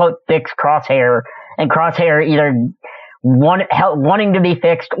quote unquote, fix Crosshair, and Crosshair either wanting to be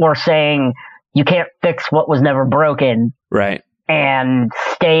fixed or saying, you can't fix what was never broken. Right. And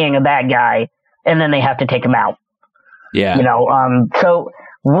staying a bad guy. And then they have to take him out. Yeah. So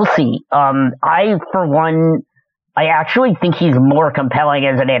we'll see. I, for one, I actually think he's more compelling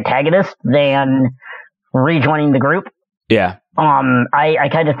as an antagonist than rejoining the group. Yeah. I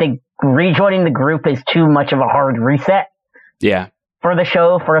kind of think rejoining the group is too much of a hard reset. Yeah. For the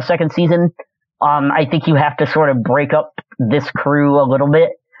show, for a second season. I think you have to sort of break up this crew a little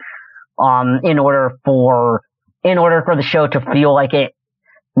bit, in order for the show to feel like it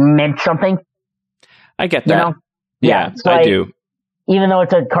meant something. I get that. Yeah, so I do. Even though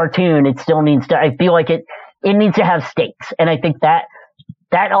it's a cartoon, it still needs to, I feel like it needs to have stakes. And I think that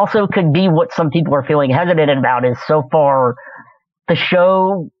also could be what some people are feeling hesitant about, is so far the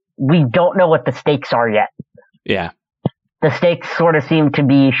show, we don't know what the stakes are yet. Yeah. The stakes sort of seem to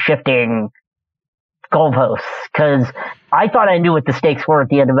be shifting goalposts, because I thought I knew what the stakes were at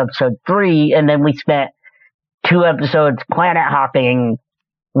the end of episode 3, and then we spent 2 episodes planet hopping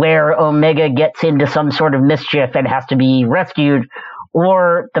where Omega gets into some sort of mischief and has to be rescued,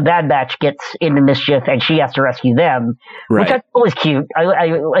 or the Bad Batch gets into mischief and she has to rescue them, which I thought was cute.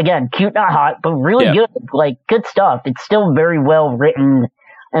 Again, cute, not hot, but really good, like good stuff. It's still very well written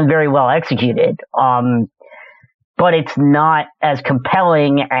and very well executed. But it's not as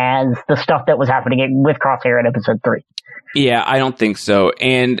compelling as the stuff that was happening with Crosshair in episode 3. Yeah, I don't think so.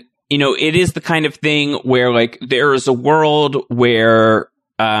 And, it is the kind of thing where, like, there is a world where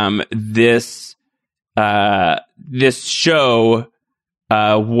this show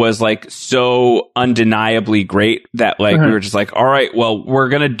was, like, so undeniably great that, like, we were just like, all right, well, we're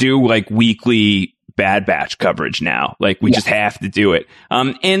going to do, like, weekly Bad Batch coverage now. Like, we just have to do it.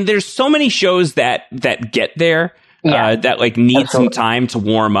 And there's so many shows that get there. That like need some time to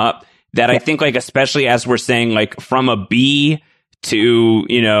warm up, that I think, like, especially as we're saying, like, from a B to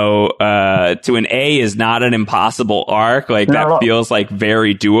to an A is not an impossible arc. Like, that feels like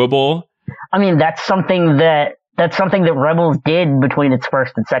very doable. I mean, that's something that Rebels did between its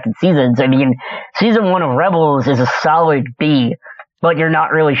first and second seasons. I mean, season 1 of Rebels is a solid B, but you're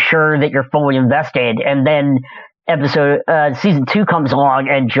not really sure that you're fully invested, and then season 2 comes along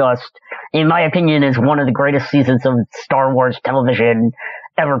and just, in my opinion, is one of the greatest seasons of Star Wars television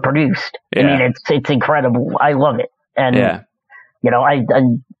ever produced. I mean, it's incredible. I love it. And,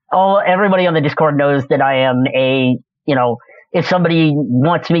 everybody on the Discord knows that I am if somebody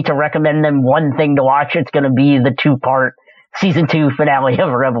wants me to recommend them one thing to watch, it's going to be the 2-part season 2 finale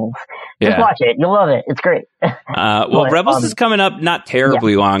of Rebels. Just watch it. You'll love it. It's great. Rebels is coming up not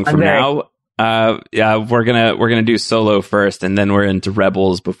terribly long from now. We're gonna do Solo first, and then we're into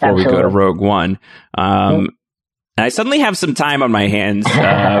Rebels before we go to Rogue One. And I suddenly have some time on my hands,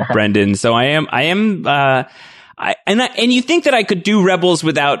 Brendan. So and you think that I could do Rebels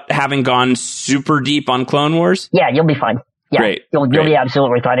without having gone super deep on Clone Wars? Yeah, you'll be fine. Yeah, great. You'll be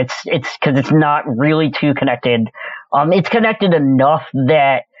absolutely fine. It's because it's not really too connected. It's connected enough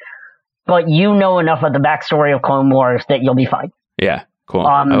but enough of the backstory of Clone Wars that you'll be fine. Yeah, cool.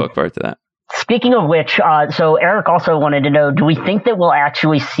 I look forward to that. Speaking of which, so Eric also wanted to know, do we think that we'll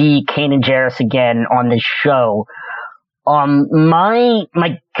actually see Kanan Jarrus again on this show? My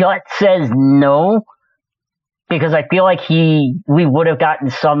gut says no, because I feel like we would have gotten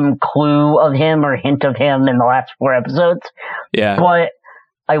some clue of him or hint of him in the last 4 episodes. Yeah. But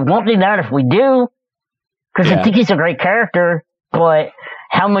I won't be mad if we do, because I think he's a great character, but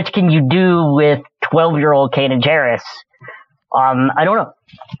how much can you do with 12-year-old Kanan Jarrus? I don't know.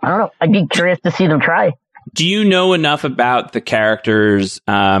 I'd be curious to see them try. Do you know enough about the character's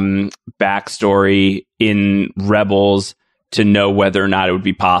backstory in Rebels to know whether or not it would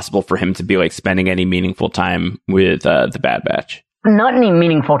be possible for him to be, like, spending any meaningful time with the Bad Batch? Not any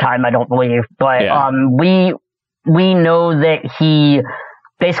meaningful time, I don't believe. But we know that he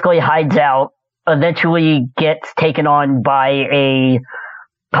basically hides out, eventually gets taken on by a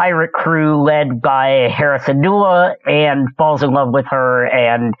pirate crew led by Hera Syndulla and falls in love with her,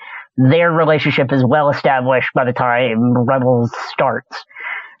 and their relationship is well established by the time Rebels starts.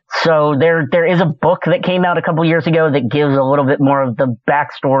 So there is a book that came out a couple years ago that gives a little bit more of the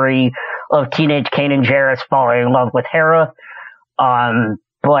backstory of teenage Kanan Jarrus falling in love with Hera.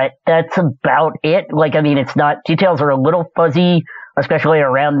 But that's about it. Like, I mean, details are a little fuzzy, especially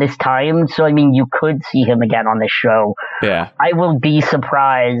around this time. So, I mean, you could see him again on this show. Yeah. I will be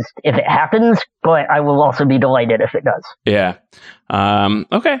surprised if it happens, but I will also be delighted if it does. Yeah.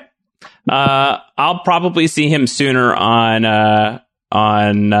 Okay. I'll probably see him sooner on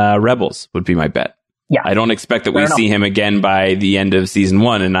Rebels, would be my bet. Yeah. I don't expect that we see him again by the end of season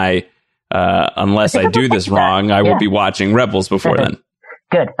 1, and unless I do this wrong, I will be watching Rebels before then.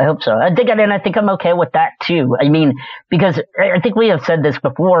 Good. I hope so. I think I'm okay with that too. I mean, because I think we have said this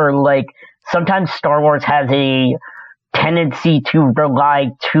before, like, sometimes Star Wars has a tendency to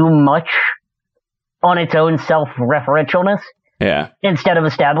rely too much on its own self-referentialness. Yeah. Instead of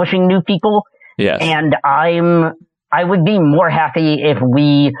establishing new people. Yes. And I would be more happy if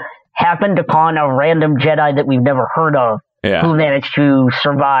we happened upon a random Jedi that we've never heard of who managed to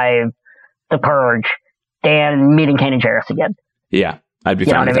survive the Purge than meeting Kanan Jarrus again. Yeah. I'd be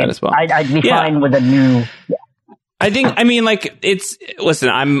fine with that as well. I'd be fine with a new. Yeah. I mean, like, listen,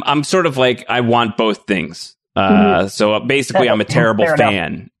 I'm sort of like, I want both things. So basically I'm a terrible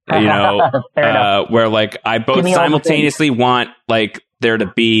fan, where, like, I both simultaneously want, like, there to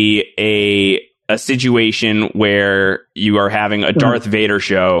be a situation where you are having a Darth Vader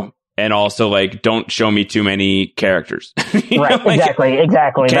show, and also, like, don't show me too many characters. Right. Like, exactly.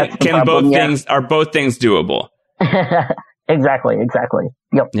 Are both things doable? Exactly.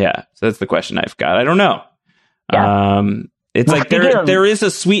 Yep. Yeah. So that's the question I've got. I don't know. Yeah. It's like there is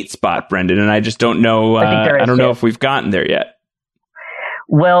a sweet spot, Brendan, and I just don't know. I don't know if we've gotten there yet.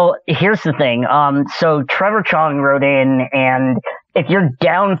 Well, here's the thing. So Trevor Chong wrote in, and if you're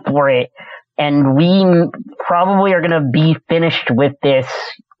down for it, and we probably are going to be finished with this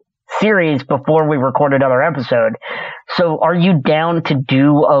series before we record another episode. So are you down to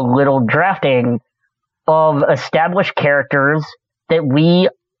do a little drafting of established characters that we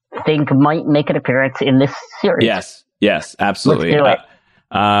think might make an appearance in this series? Yes, absolutely. Let's do it.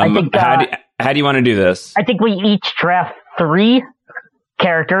 I think, how do you want to do this? I think we each draft 3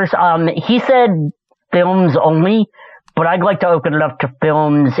 characters. He said films only, but I'd like to open it up to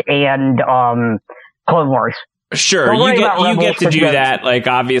films and Clone Wars. Sure, you get to do that. Like,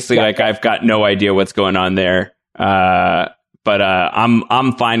 obviously, like, I've got no idea what's going on there, but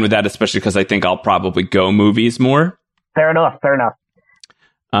I'm fine with that, especially because I think I'll probably go movies more. Fair enough.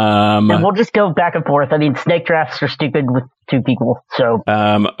 And we'll just go back and forth. I mean, snake drafts are stupid with 2 people. So,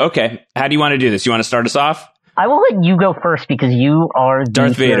 okay. How do you want to do this? You want to start us off? I will let you go first because you are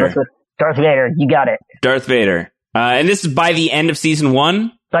Darth Vader. Darth Vader, you got it. Darth Vader. And this is by the end of season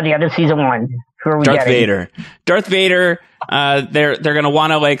 1? By the end of season 1. Who are we Darth getting? Vader. Darth Vader. They're going to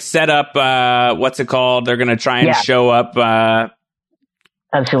want to, like, set up, what's it called? They're going to try and show up,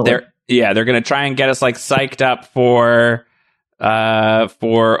 absolutely. They're going to try and get us, like, psyched up for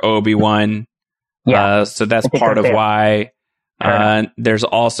Obi-Wan. Yeah. So that's part of why. There's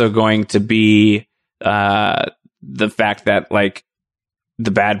also going to be the fact that, like,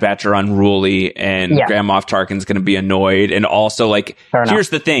 the Bad Batch are unruly and Grand Moff Tarkin's going to be annoyed. And also, like, here's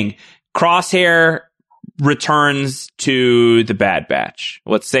the thing. Crosshair returns to the Bad Batch.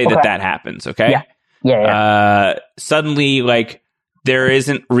 Let's say that happens, okay? Yeah. Suddenly, like, there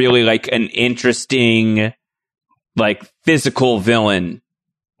isn't really, like, an interesting, like, physical villain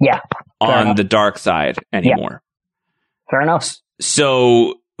on the dark side anymore. Fair enough.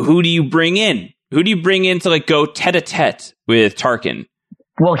 So who do you bring in? Who do you bring in to, like, go tete-a-tete with Tarkin?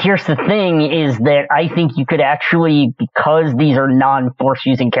 Well, here's the thing is that I think you could actually, because these are non-Force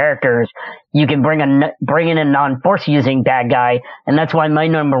using characters, you can bring in a non-Force using bad guy, and that's why my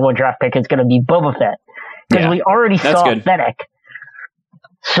number 1 draft pick is going to be Boba Fett. Because we already saw Fennec.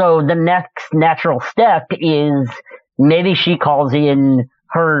 So the next natural step is maybe she calls in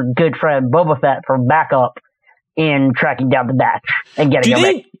her good friend Boba Fett for backup in tracking down the Batch and getting him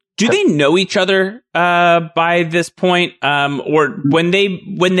ready. Do they know each other by this point? Or when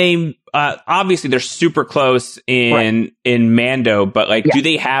they obviously they're super close in Mando, but, like, do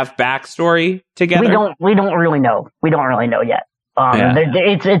they have backstory together? We don't really know. We don't really know yet.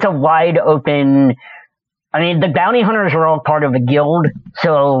 It's a wide open. I mean, the bounty hunters are all part of a guild,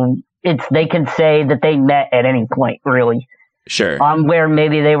 so they can say that they met at any point, really. Sure. Where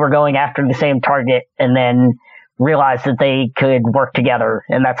maybe they were going after the same target and then realized that they could work together,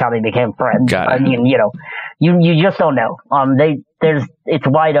 and that's how they became friends. Got it. I mean, you just don't know. It's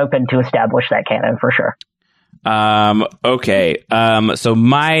wide open to establish that canon for sure. Okay. So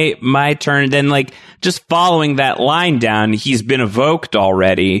my turn then, like, just following that line down, he's been evoked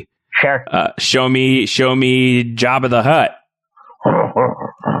already. Sure. Show me Jabba the Hutt.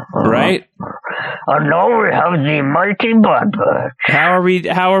 Right? And now we have the mighty Bad Batch. How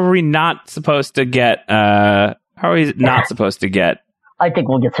are we not supposed to get, how are we not supposed to get? I think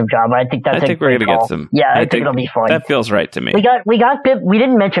we'll get some Jabba. I think we're going to get some. Yeah, I think it'll be fun. That feels right to me. We got Bib. We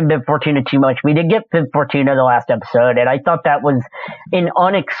didn't mention Bib Fortuna too much. We did get Bib Fortuna the last episode, and I thought that was an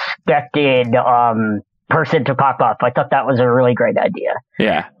unexpected person to pop up. I thought that was a really great idea.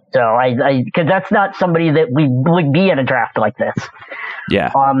 Yeah. So because that's not somebody that we would be in a draft like this.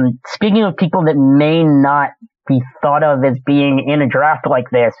 Yeah. Speaking of people that may not be thought of as being in a draft like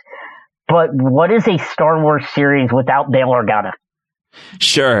this, but what is a Star Wars series without Bail Organa?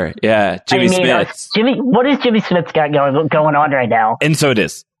 Sure. Yeah. Jimmy Smits. What is Jimmy Smits got going on right now? And so it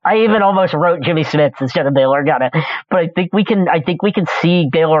is. I even almost wrote Jimmy Smits instead of Bail Organa, but I think we can see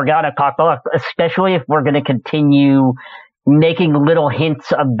Bail Organa pop up, especially if we're going to continue making little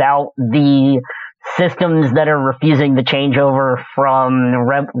hints about the systems that are refusing the changeover from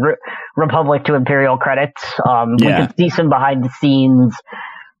Republic to Imperial credits. We can see some behind the scenes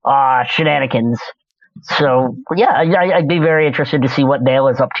shenanigans. So yeah, I'd be very interested to see what Bail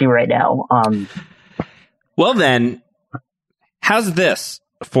is up to right now. Well then, how's this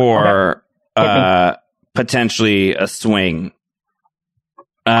for potentially a swing?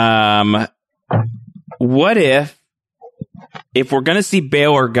 What if we're going to see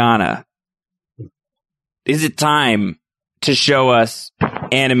Bail Organa, is it time to show us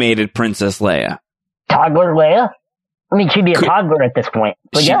animated Princess Leia? Toddler Leia? I mean, she'd be a toddler at this point.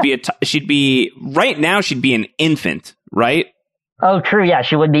 But she'd be right now. She'd be an infant, right? Oh, true. Yeah,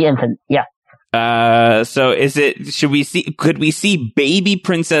 she would be infant. Yeah. So could we see baby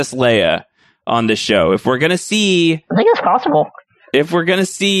Princess Leia on the show? If we're going to see, I think it's possible. If we're going to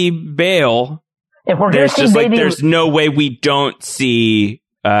see Bail, if we're going to see baby, there's no way we don't see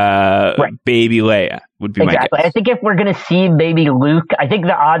baby Leia would be exactly. my guess. I think if we're going to see baby Luke, I think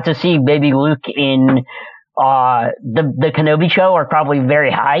the odds of seeing baby Luke in the Kenobi show are probably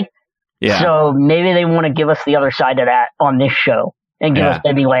very high. Yeah. So maybe they want to give us the other side of that on this show and give us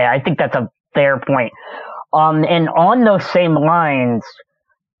baby Leia. I think that's a fair point. And on those same lines,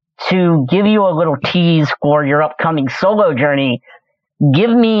 to give you a little tease for your upcoming solo journey, give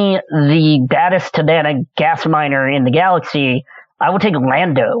me the baddest Tadana gas miner in the galaxy. I would take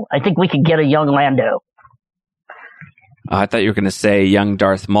Lando. I think we could get a young Lando. I thought you were going to say young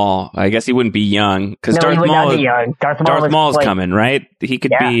Darth Maul. I guess he wouldn't be young because Darth Maul's coming, right? He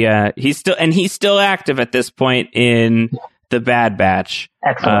could be. He's still active at this point in the Bad Batch.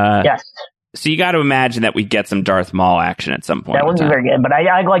 Excellent. Yes. So you got to imagine that we get some Darth Maul action at some point. That would be very good. But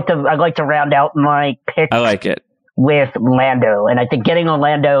I'd like to round out my pick. I like it with Lando, and I think getting a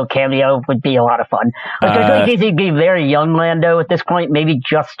Lando cameo would be a lot of fun. Especially if he'd be very young Lando at this point, maybe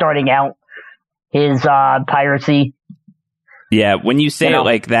just starting out his piracy. Yeah, when you say it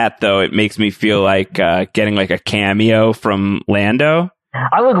like that, though, it makes me feel like getting like a cameo from Lando.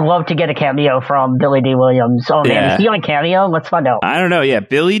 I would love to get a cameo from Billy D. Williams. Oh, man, is he on Cameo? Let's find out. I don't know. Yeah,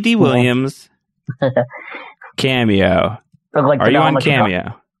 Billy D. Williams cameo. Are you on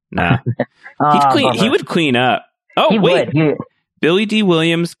Cameo? No. He would clean up. Oh, wait. Billy D.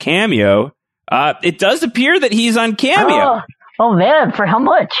 Williams cameo. It does appear that he's on Cameo. Oh, man, for how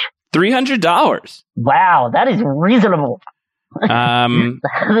much? $300. Wow, that is reasonable. That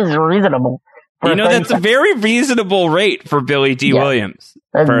is reasonable. That's a very reasonable rate for for a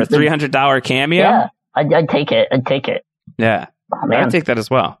 $300 cameo. Yeah, I'd take it. Yeah, I'd take that as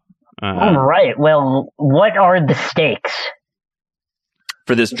well. All right. Well, what are the stakes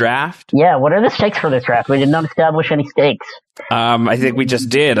for this draft? Yeah, what are the stakes for this draft? We did not establish any stakes. I think we just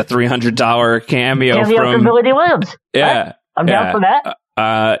did a $300 cameo from Billy D. Williams. Yeah, right. I'm down for that.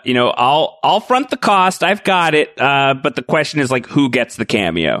 I'll front the cost. I've got it. But the question is like, who gets the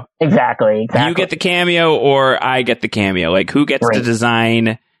cameo? Exactly. You get the cameo or I get the cameo? Like, who gets to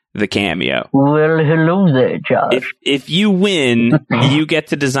design the cameo? Well, hello there, Josh. If you win, you get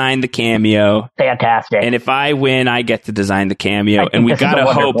to design the cameo. Fantastic. And if I win, I get to design the cameo. And we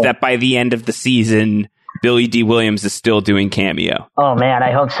gotta hope that by the end of the season, Billy D. Williams is still doing cameo. Oh man,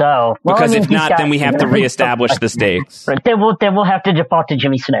 I hope so. Because if not, then we have to reestablish the stakes. Then we'll have to default to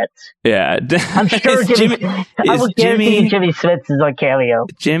Jimmy Smits. Yeah, I'm sure I will guarantee Jimmy Smits is on cameo.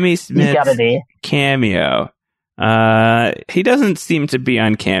 Jimmy Smits cameo. He doesn't seem to be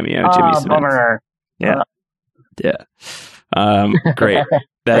on cameo. Jimmy Smits. Bummer. Yeah. Great.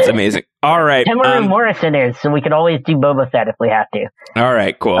 That's amazing. All right. Temuera Morrison is, so we can always do Boba Fett if we have to. All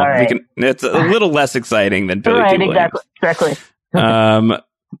right, cool. All right. It's a little less exciting than Billy D. Williams. Exactly.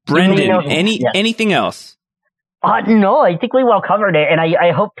 Brendan, anything else? No, I think we well covered it, and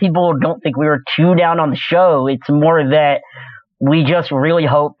I hope people don't think we were too down on the show. It's more that we just really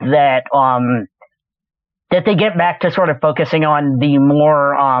hope that that they get back to sort of focusing on the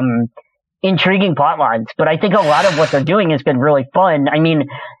more intriguing plot lines. But I think a lot of what they're doing has been really fun. I mean,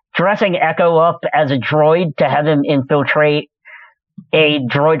 dressing Echo up as a droid to have him infiltrate a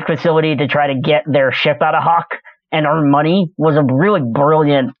droid facility to try to get their ship out of Hawk and earn money was a really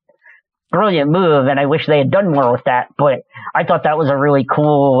brilliant move, and I wish they had done more with that. But I thought that was a really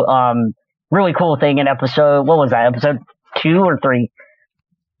cool thing in episode. What was that? Episode 2 or 3?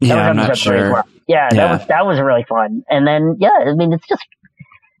 Yeah, I'm not sure. Well. Yeah, that was really fun. And then I mean,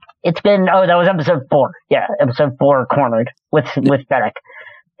 it's been that was episode 4. Yeah, episode 4, Cornered with Fennec.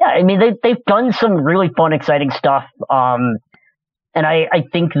 Yeah, I mean they've done some really fun, exciting stuff. And I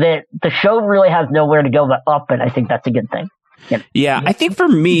think that the show really has nowhere to go but up, and I think that's a good thing. Yeah, I think for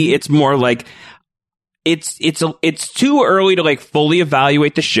me it's more like it's too early to like fully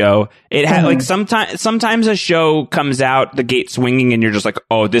evaluate the show. It had like sometimes a show comes out the gate swinging and you're just like,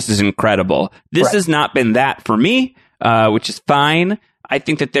 oh, this is incredible. This has not been that for me, which is fine. I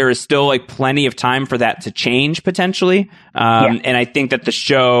think that there is still like plenty of time for that to change potentially. And I think that the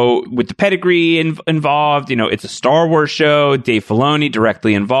show with the pedigree involved, it's a Star Wars show, Dave Filoni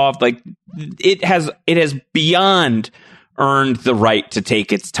directly involved. Like it has beyond earned the right to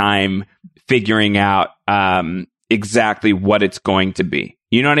take its time figuring out exactly what it's going to be.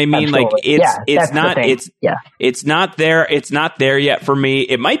 You know what I mean? Absolutely. Like it's not there. It's not there yet for me.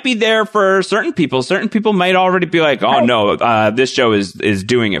 It might be there for certain people. Certain people might already be like, oh no, this show is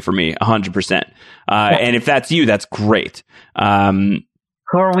doing it for me 100%. And if that's you, that's great.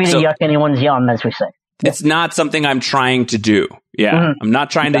 Who are we to yuck anyone's yum, as we say? It's not something I'm trying to do. Yeah. Mhm. I'm not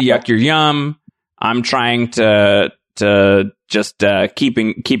trying to yuck your yum. I'm trying to just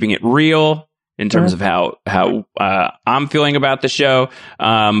keeping it real in terms of how I'm feeling about the show.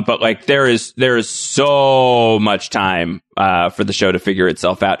 But like there is so much time for the show to figure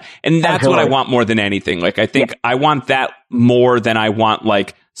itself out. And that's what I want more than anything. Like I think I want that more than I want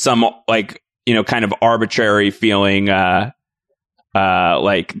like some like, you know, kind of arbitrary feeling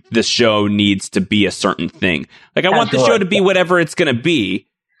like the show needs to be a certain thing. Like I want the show to be whatever it's going to be.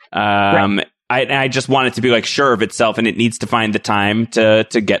 I just want it to be like sure of itself, and it needs to find the time to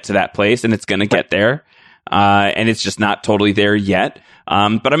get to that place, and it's going to get there. And it's just not totally there yet.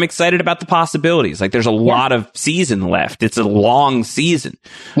 But I'm excited about the possibilities. Like there's a lot of season left. It's a long season,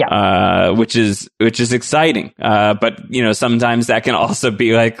 which is exciting. But you know, sometimes that can also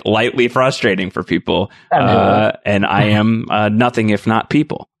be like lightly frustrating for people. And I am nothing if not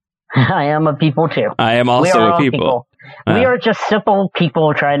people. I am a people too. I am also a people. We are just simple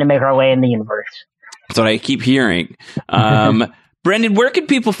people trying to make our way in the universe. That's what I keep hearing. Brendan, where can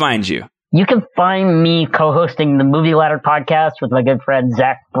people find you? You can find me co-hosting the Movie Ladder podcast with my good friend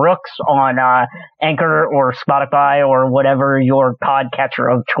Zach Brooks on Anchor or Spotify or whatever your podcatcher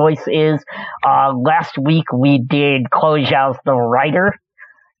of choice is. Last week we did Chloe Zhao's The Writer,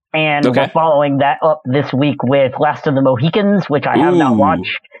 and we're following that up this week with Last of the Mohicans, which I have not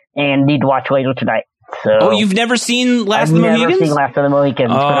watched and need to watch later tonight. So, you've never seen Last of the Mohicans? I've never seen Last of the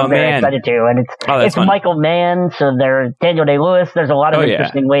Mohicans, but I'm very excited to. And it's Michael Mann, so there's Daniel Day-Lewis. There's a lot of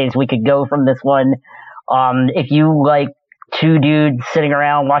interesting ways we could go from this one. If you like two dudes sitting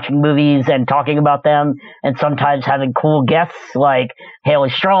around watching movies and talking about them, and sometimes having cool guests like Haley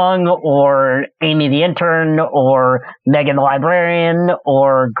Strong or Amy the Intern or Megan the Librarian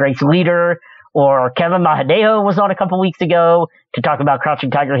or Grace Leader, or Kevin Mahadeo was on a couple weeks ago to talk about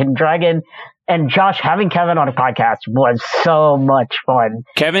Crouching Tiger, Hidden Dragon. And Josh, having Kevin on a podcast was so much fun.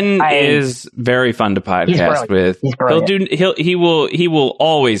 Kevin is very fun to podcast with. He's brilliant. He will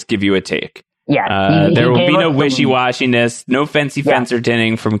always give you a take. Yeah. There will be no wishy-washiness, no fancy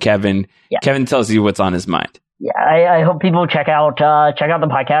fence-er-tinning from Kevin. Yeah. Kevin tells you what's on his mind. Yeah, I hope people check out the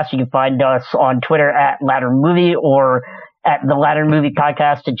podcast. You can find us on Twitter at Ladder Movie or at the Ladder Movie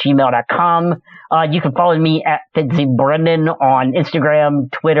Podcast at gmail.com. You can follow me at Fitzy Brendan on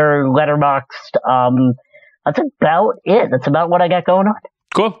Instagram, Twitter, Letterboxd. That's about it. That's about what I got going on.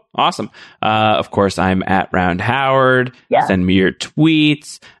 Cool. Awesome. Of course, I'm at Round Howard. Yeah. Send me your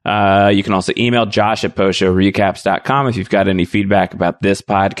tweets. You can also email Josh at postshowrecaps.com if you've got any feedback about this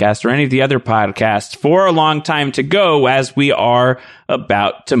podcast or any of the other podcasts for a long time to go, as we are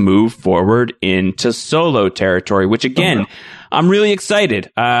about to move forward into solo territory, which again, I'm really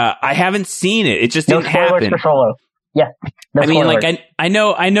excited. I haven't seen it. It just didn't happen. For Solo. Yeah. I mean, like, I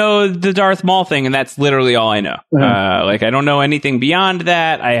know the Darth Maul thing, and that's literally all I know. Like, I don't know anything beyond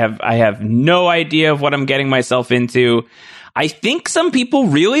that. I have no idea of what I'm getting myself into. I think some people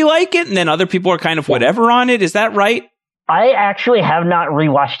really like it, and then other people are kind of whatever on it. Is that right? I actually have not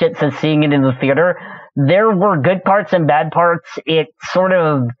rewatched it since seeing it in the theater. There were good parts and bad parts. It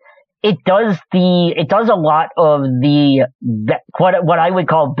does a lot of what I would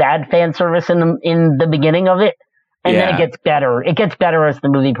call bad fan service in the beginning of it. And then it gets better. It gets better as the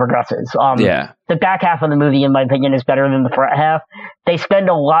movie progresses. The back half of the movie, in my opinion, is better than the front half. They spend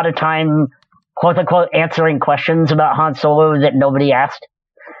a lot of time, quote unquote, answering questions about Han Solo that nobody asked.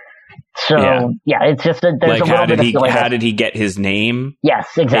 So, it's just there's like, a little bit of how did he get his name? Yes,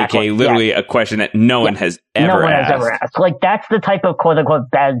 exactly. AKA literally a question that no one has ever asked. Like, that's the type of quote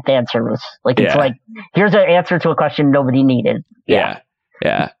unquote bad fan service. Like, it's like, here's an answer to a question nobody needed. Yeah.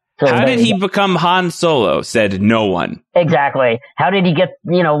 So how did he become Han Solo? Said no one. Exactly. How did he get,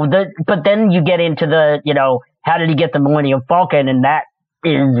 but then you get into how did he get the Millennium Falcon? And that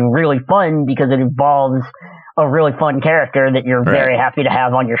is really fun because it involves a really fun character that you're very happy to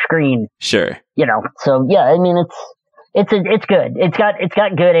have on your screen. Sure. So yeah, I mean, it's good. It's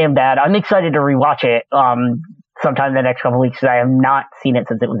got good and bad. I'm excited to rewatch it. Sometime in the next couple of weeks. I have not seen it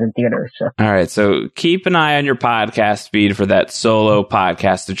since it was in theaters. So. All right. So keep an eye on your podcast feed for that solo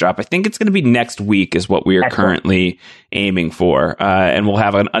podcast to drop. I think it's going to be next week is what we are currently aiming for. And we'll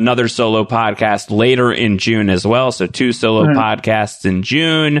have another solo podcast later in June as well. So 2 solo podcasts in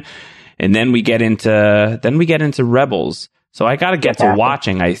June. And then we get into Rebels. So I got to get to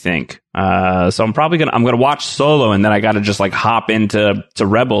watching, I think. So I'm probably I'm going to watch Solo, and then I got to just like hop into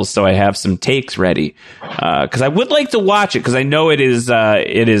Rebels so I have some takes ready. Cause I would like to watch it because I know it is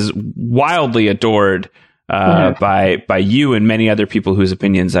wildly adored, by you and many other people whose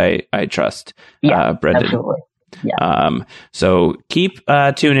opinions I trust. Yeah, Brendan. absolutely. Yeah. So keep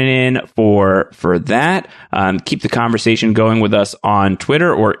tuning in for that. Keep the conversation going with us on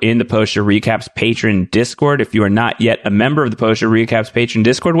Twitter or in the Post Show Recaps Patreon Discord. If you are not yet a member of the Post Show Recaps Patreon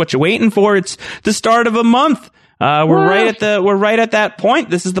Discord, what you waiting for? It's the start of a month. We're right at that point.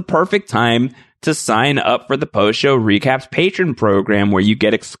 This is the perfect time to sign up for the Post Show Recaps Patron program, where you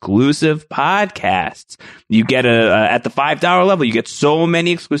get exclusive podcasts. You get at the $5 level, you get so many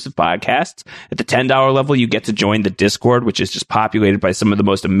exclusive podcasts. At the $10 level, you get to join the Discord, which is just populated by some of the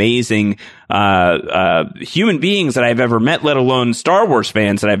most amazing human beings that I've ever met, let alone Star Wars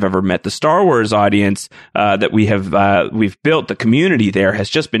fans that I've ever met. The Star Wars audience that we've built, the community there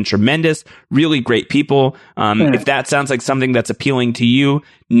has just been tremendous. Really great people. If that sounds like something that's appealing to you,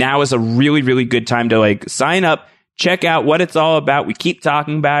 now is a really, really good time to sign up, check out what it's all about. We keep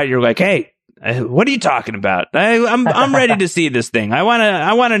talking about it. You're like, hey, what are you talking about? I'm ready to see this thing. I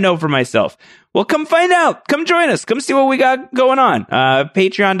want to know for myself. Well, come find out. Come join us. Come see what we got going on.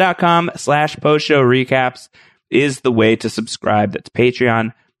 Patreon.com/Post Show Recaps is the way to subscribe. That's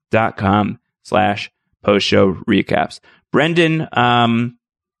Patreon.com/Post Show Recaps. Brendan,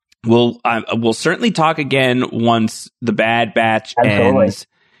 we'll certainly talk again once the Bad Batch ends.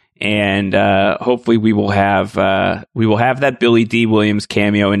 And hopefully we will have that Billy D. Williams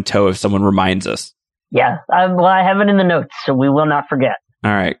cameo in tow if someone reminds us. Yeah, I have it in the notes, so we will not forget.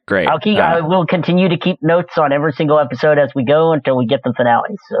 All right, great. I will continue to keep notes on every single episode as we go until we get the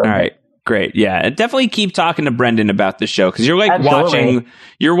finale. So. All right, great. Yeah, definitely keep talking to Brendan about the show, because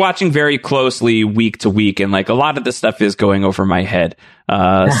you're watching very closely week to week, and a lot of the stuff is going over my head.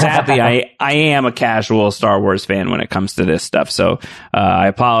 Sadly, I am a casual Star Wars fan when it comes to this stuff, so I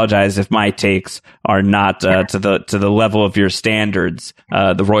apologize if my takes are not to the level of your standards.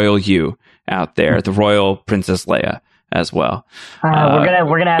 The royal you out there, the royal Princess Leia as well. We're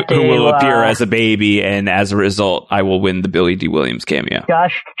gonna have to, who will appear as a baby, and as a result, I will win the Billy D. Williams cameo.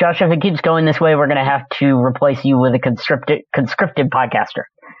 Josh, if it keeps going this way, we're gonna have to replace you with a conscripted podcaster.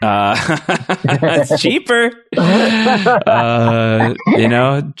 It's cheaper. Try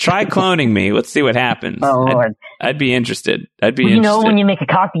cloning me. Let's see what happens. Oh, Lord. I'd be interested. When you make a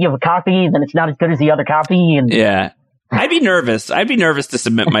copy of a copy, then it's not as good as the other copy. And yeah, I'd be nervous. I'd be nervous to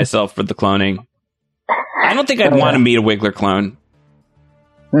submit myself for the cloning. I don't think I'd want to meet a Wiggler clone.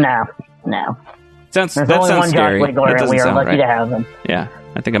 No. That sounds one scary. Josh Wiggler, and we are lucky to have him. Yeah,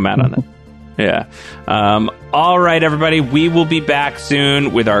 I think I'm out on that. Yeah. All right, everybody. We will be back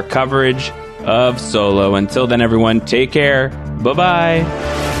soon with our coverage of Solo. Until then, everyone, take care. Bye-bye.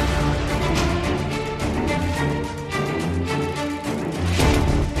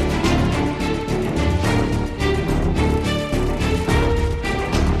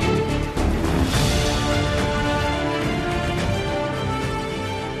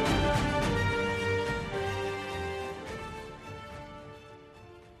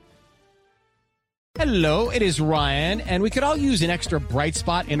 Hello, it is Ryan, and we could all use an extra bright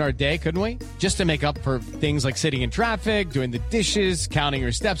spot in our day, couldn't we? Just to make up for things like sitting in traffic, doing the dishes, counting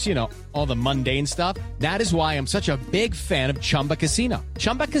your steps, all the mundane stuff. That is why I'm such a big fan of Chumba Casino.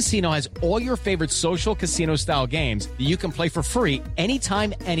 Chumba Casino has all your favorite social casino-style games that you can play for free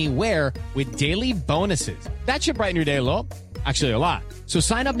anytime, anywhere with daily bonuses. That should brighten your day a little. Actually, a lot. So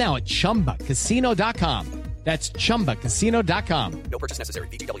sign up now at ChumbaCasino.com. That's ChumbaCasino.com. No purchase necessary.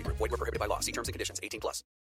 VGW Group. Void where prohibited by law. See terms and conditions. 18+.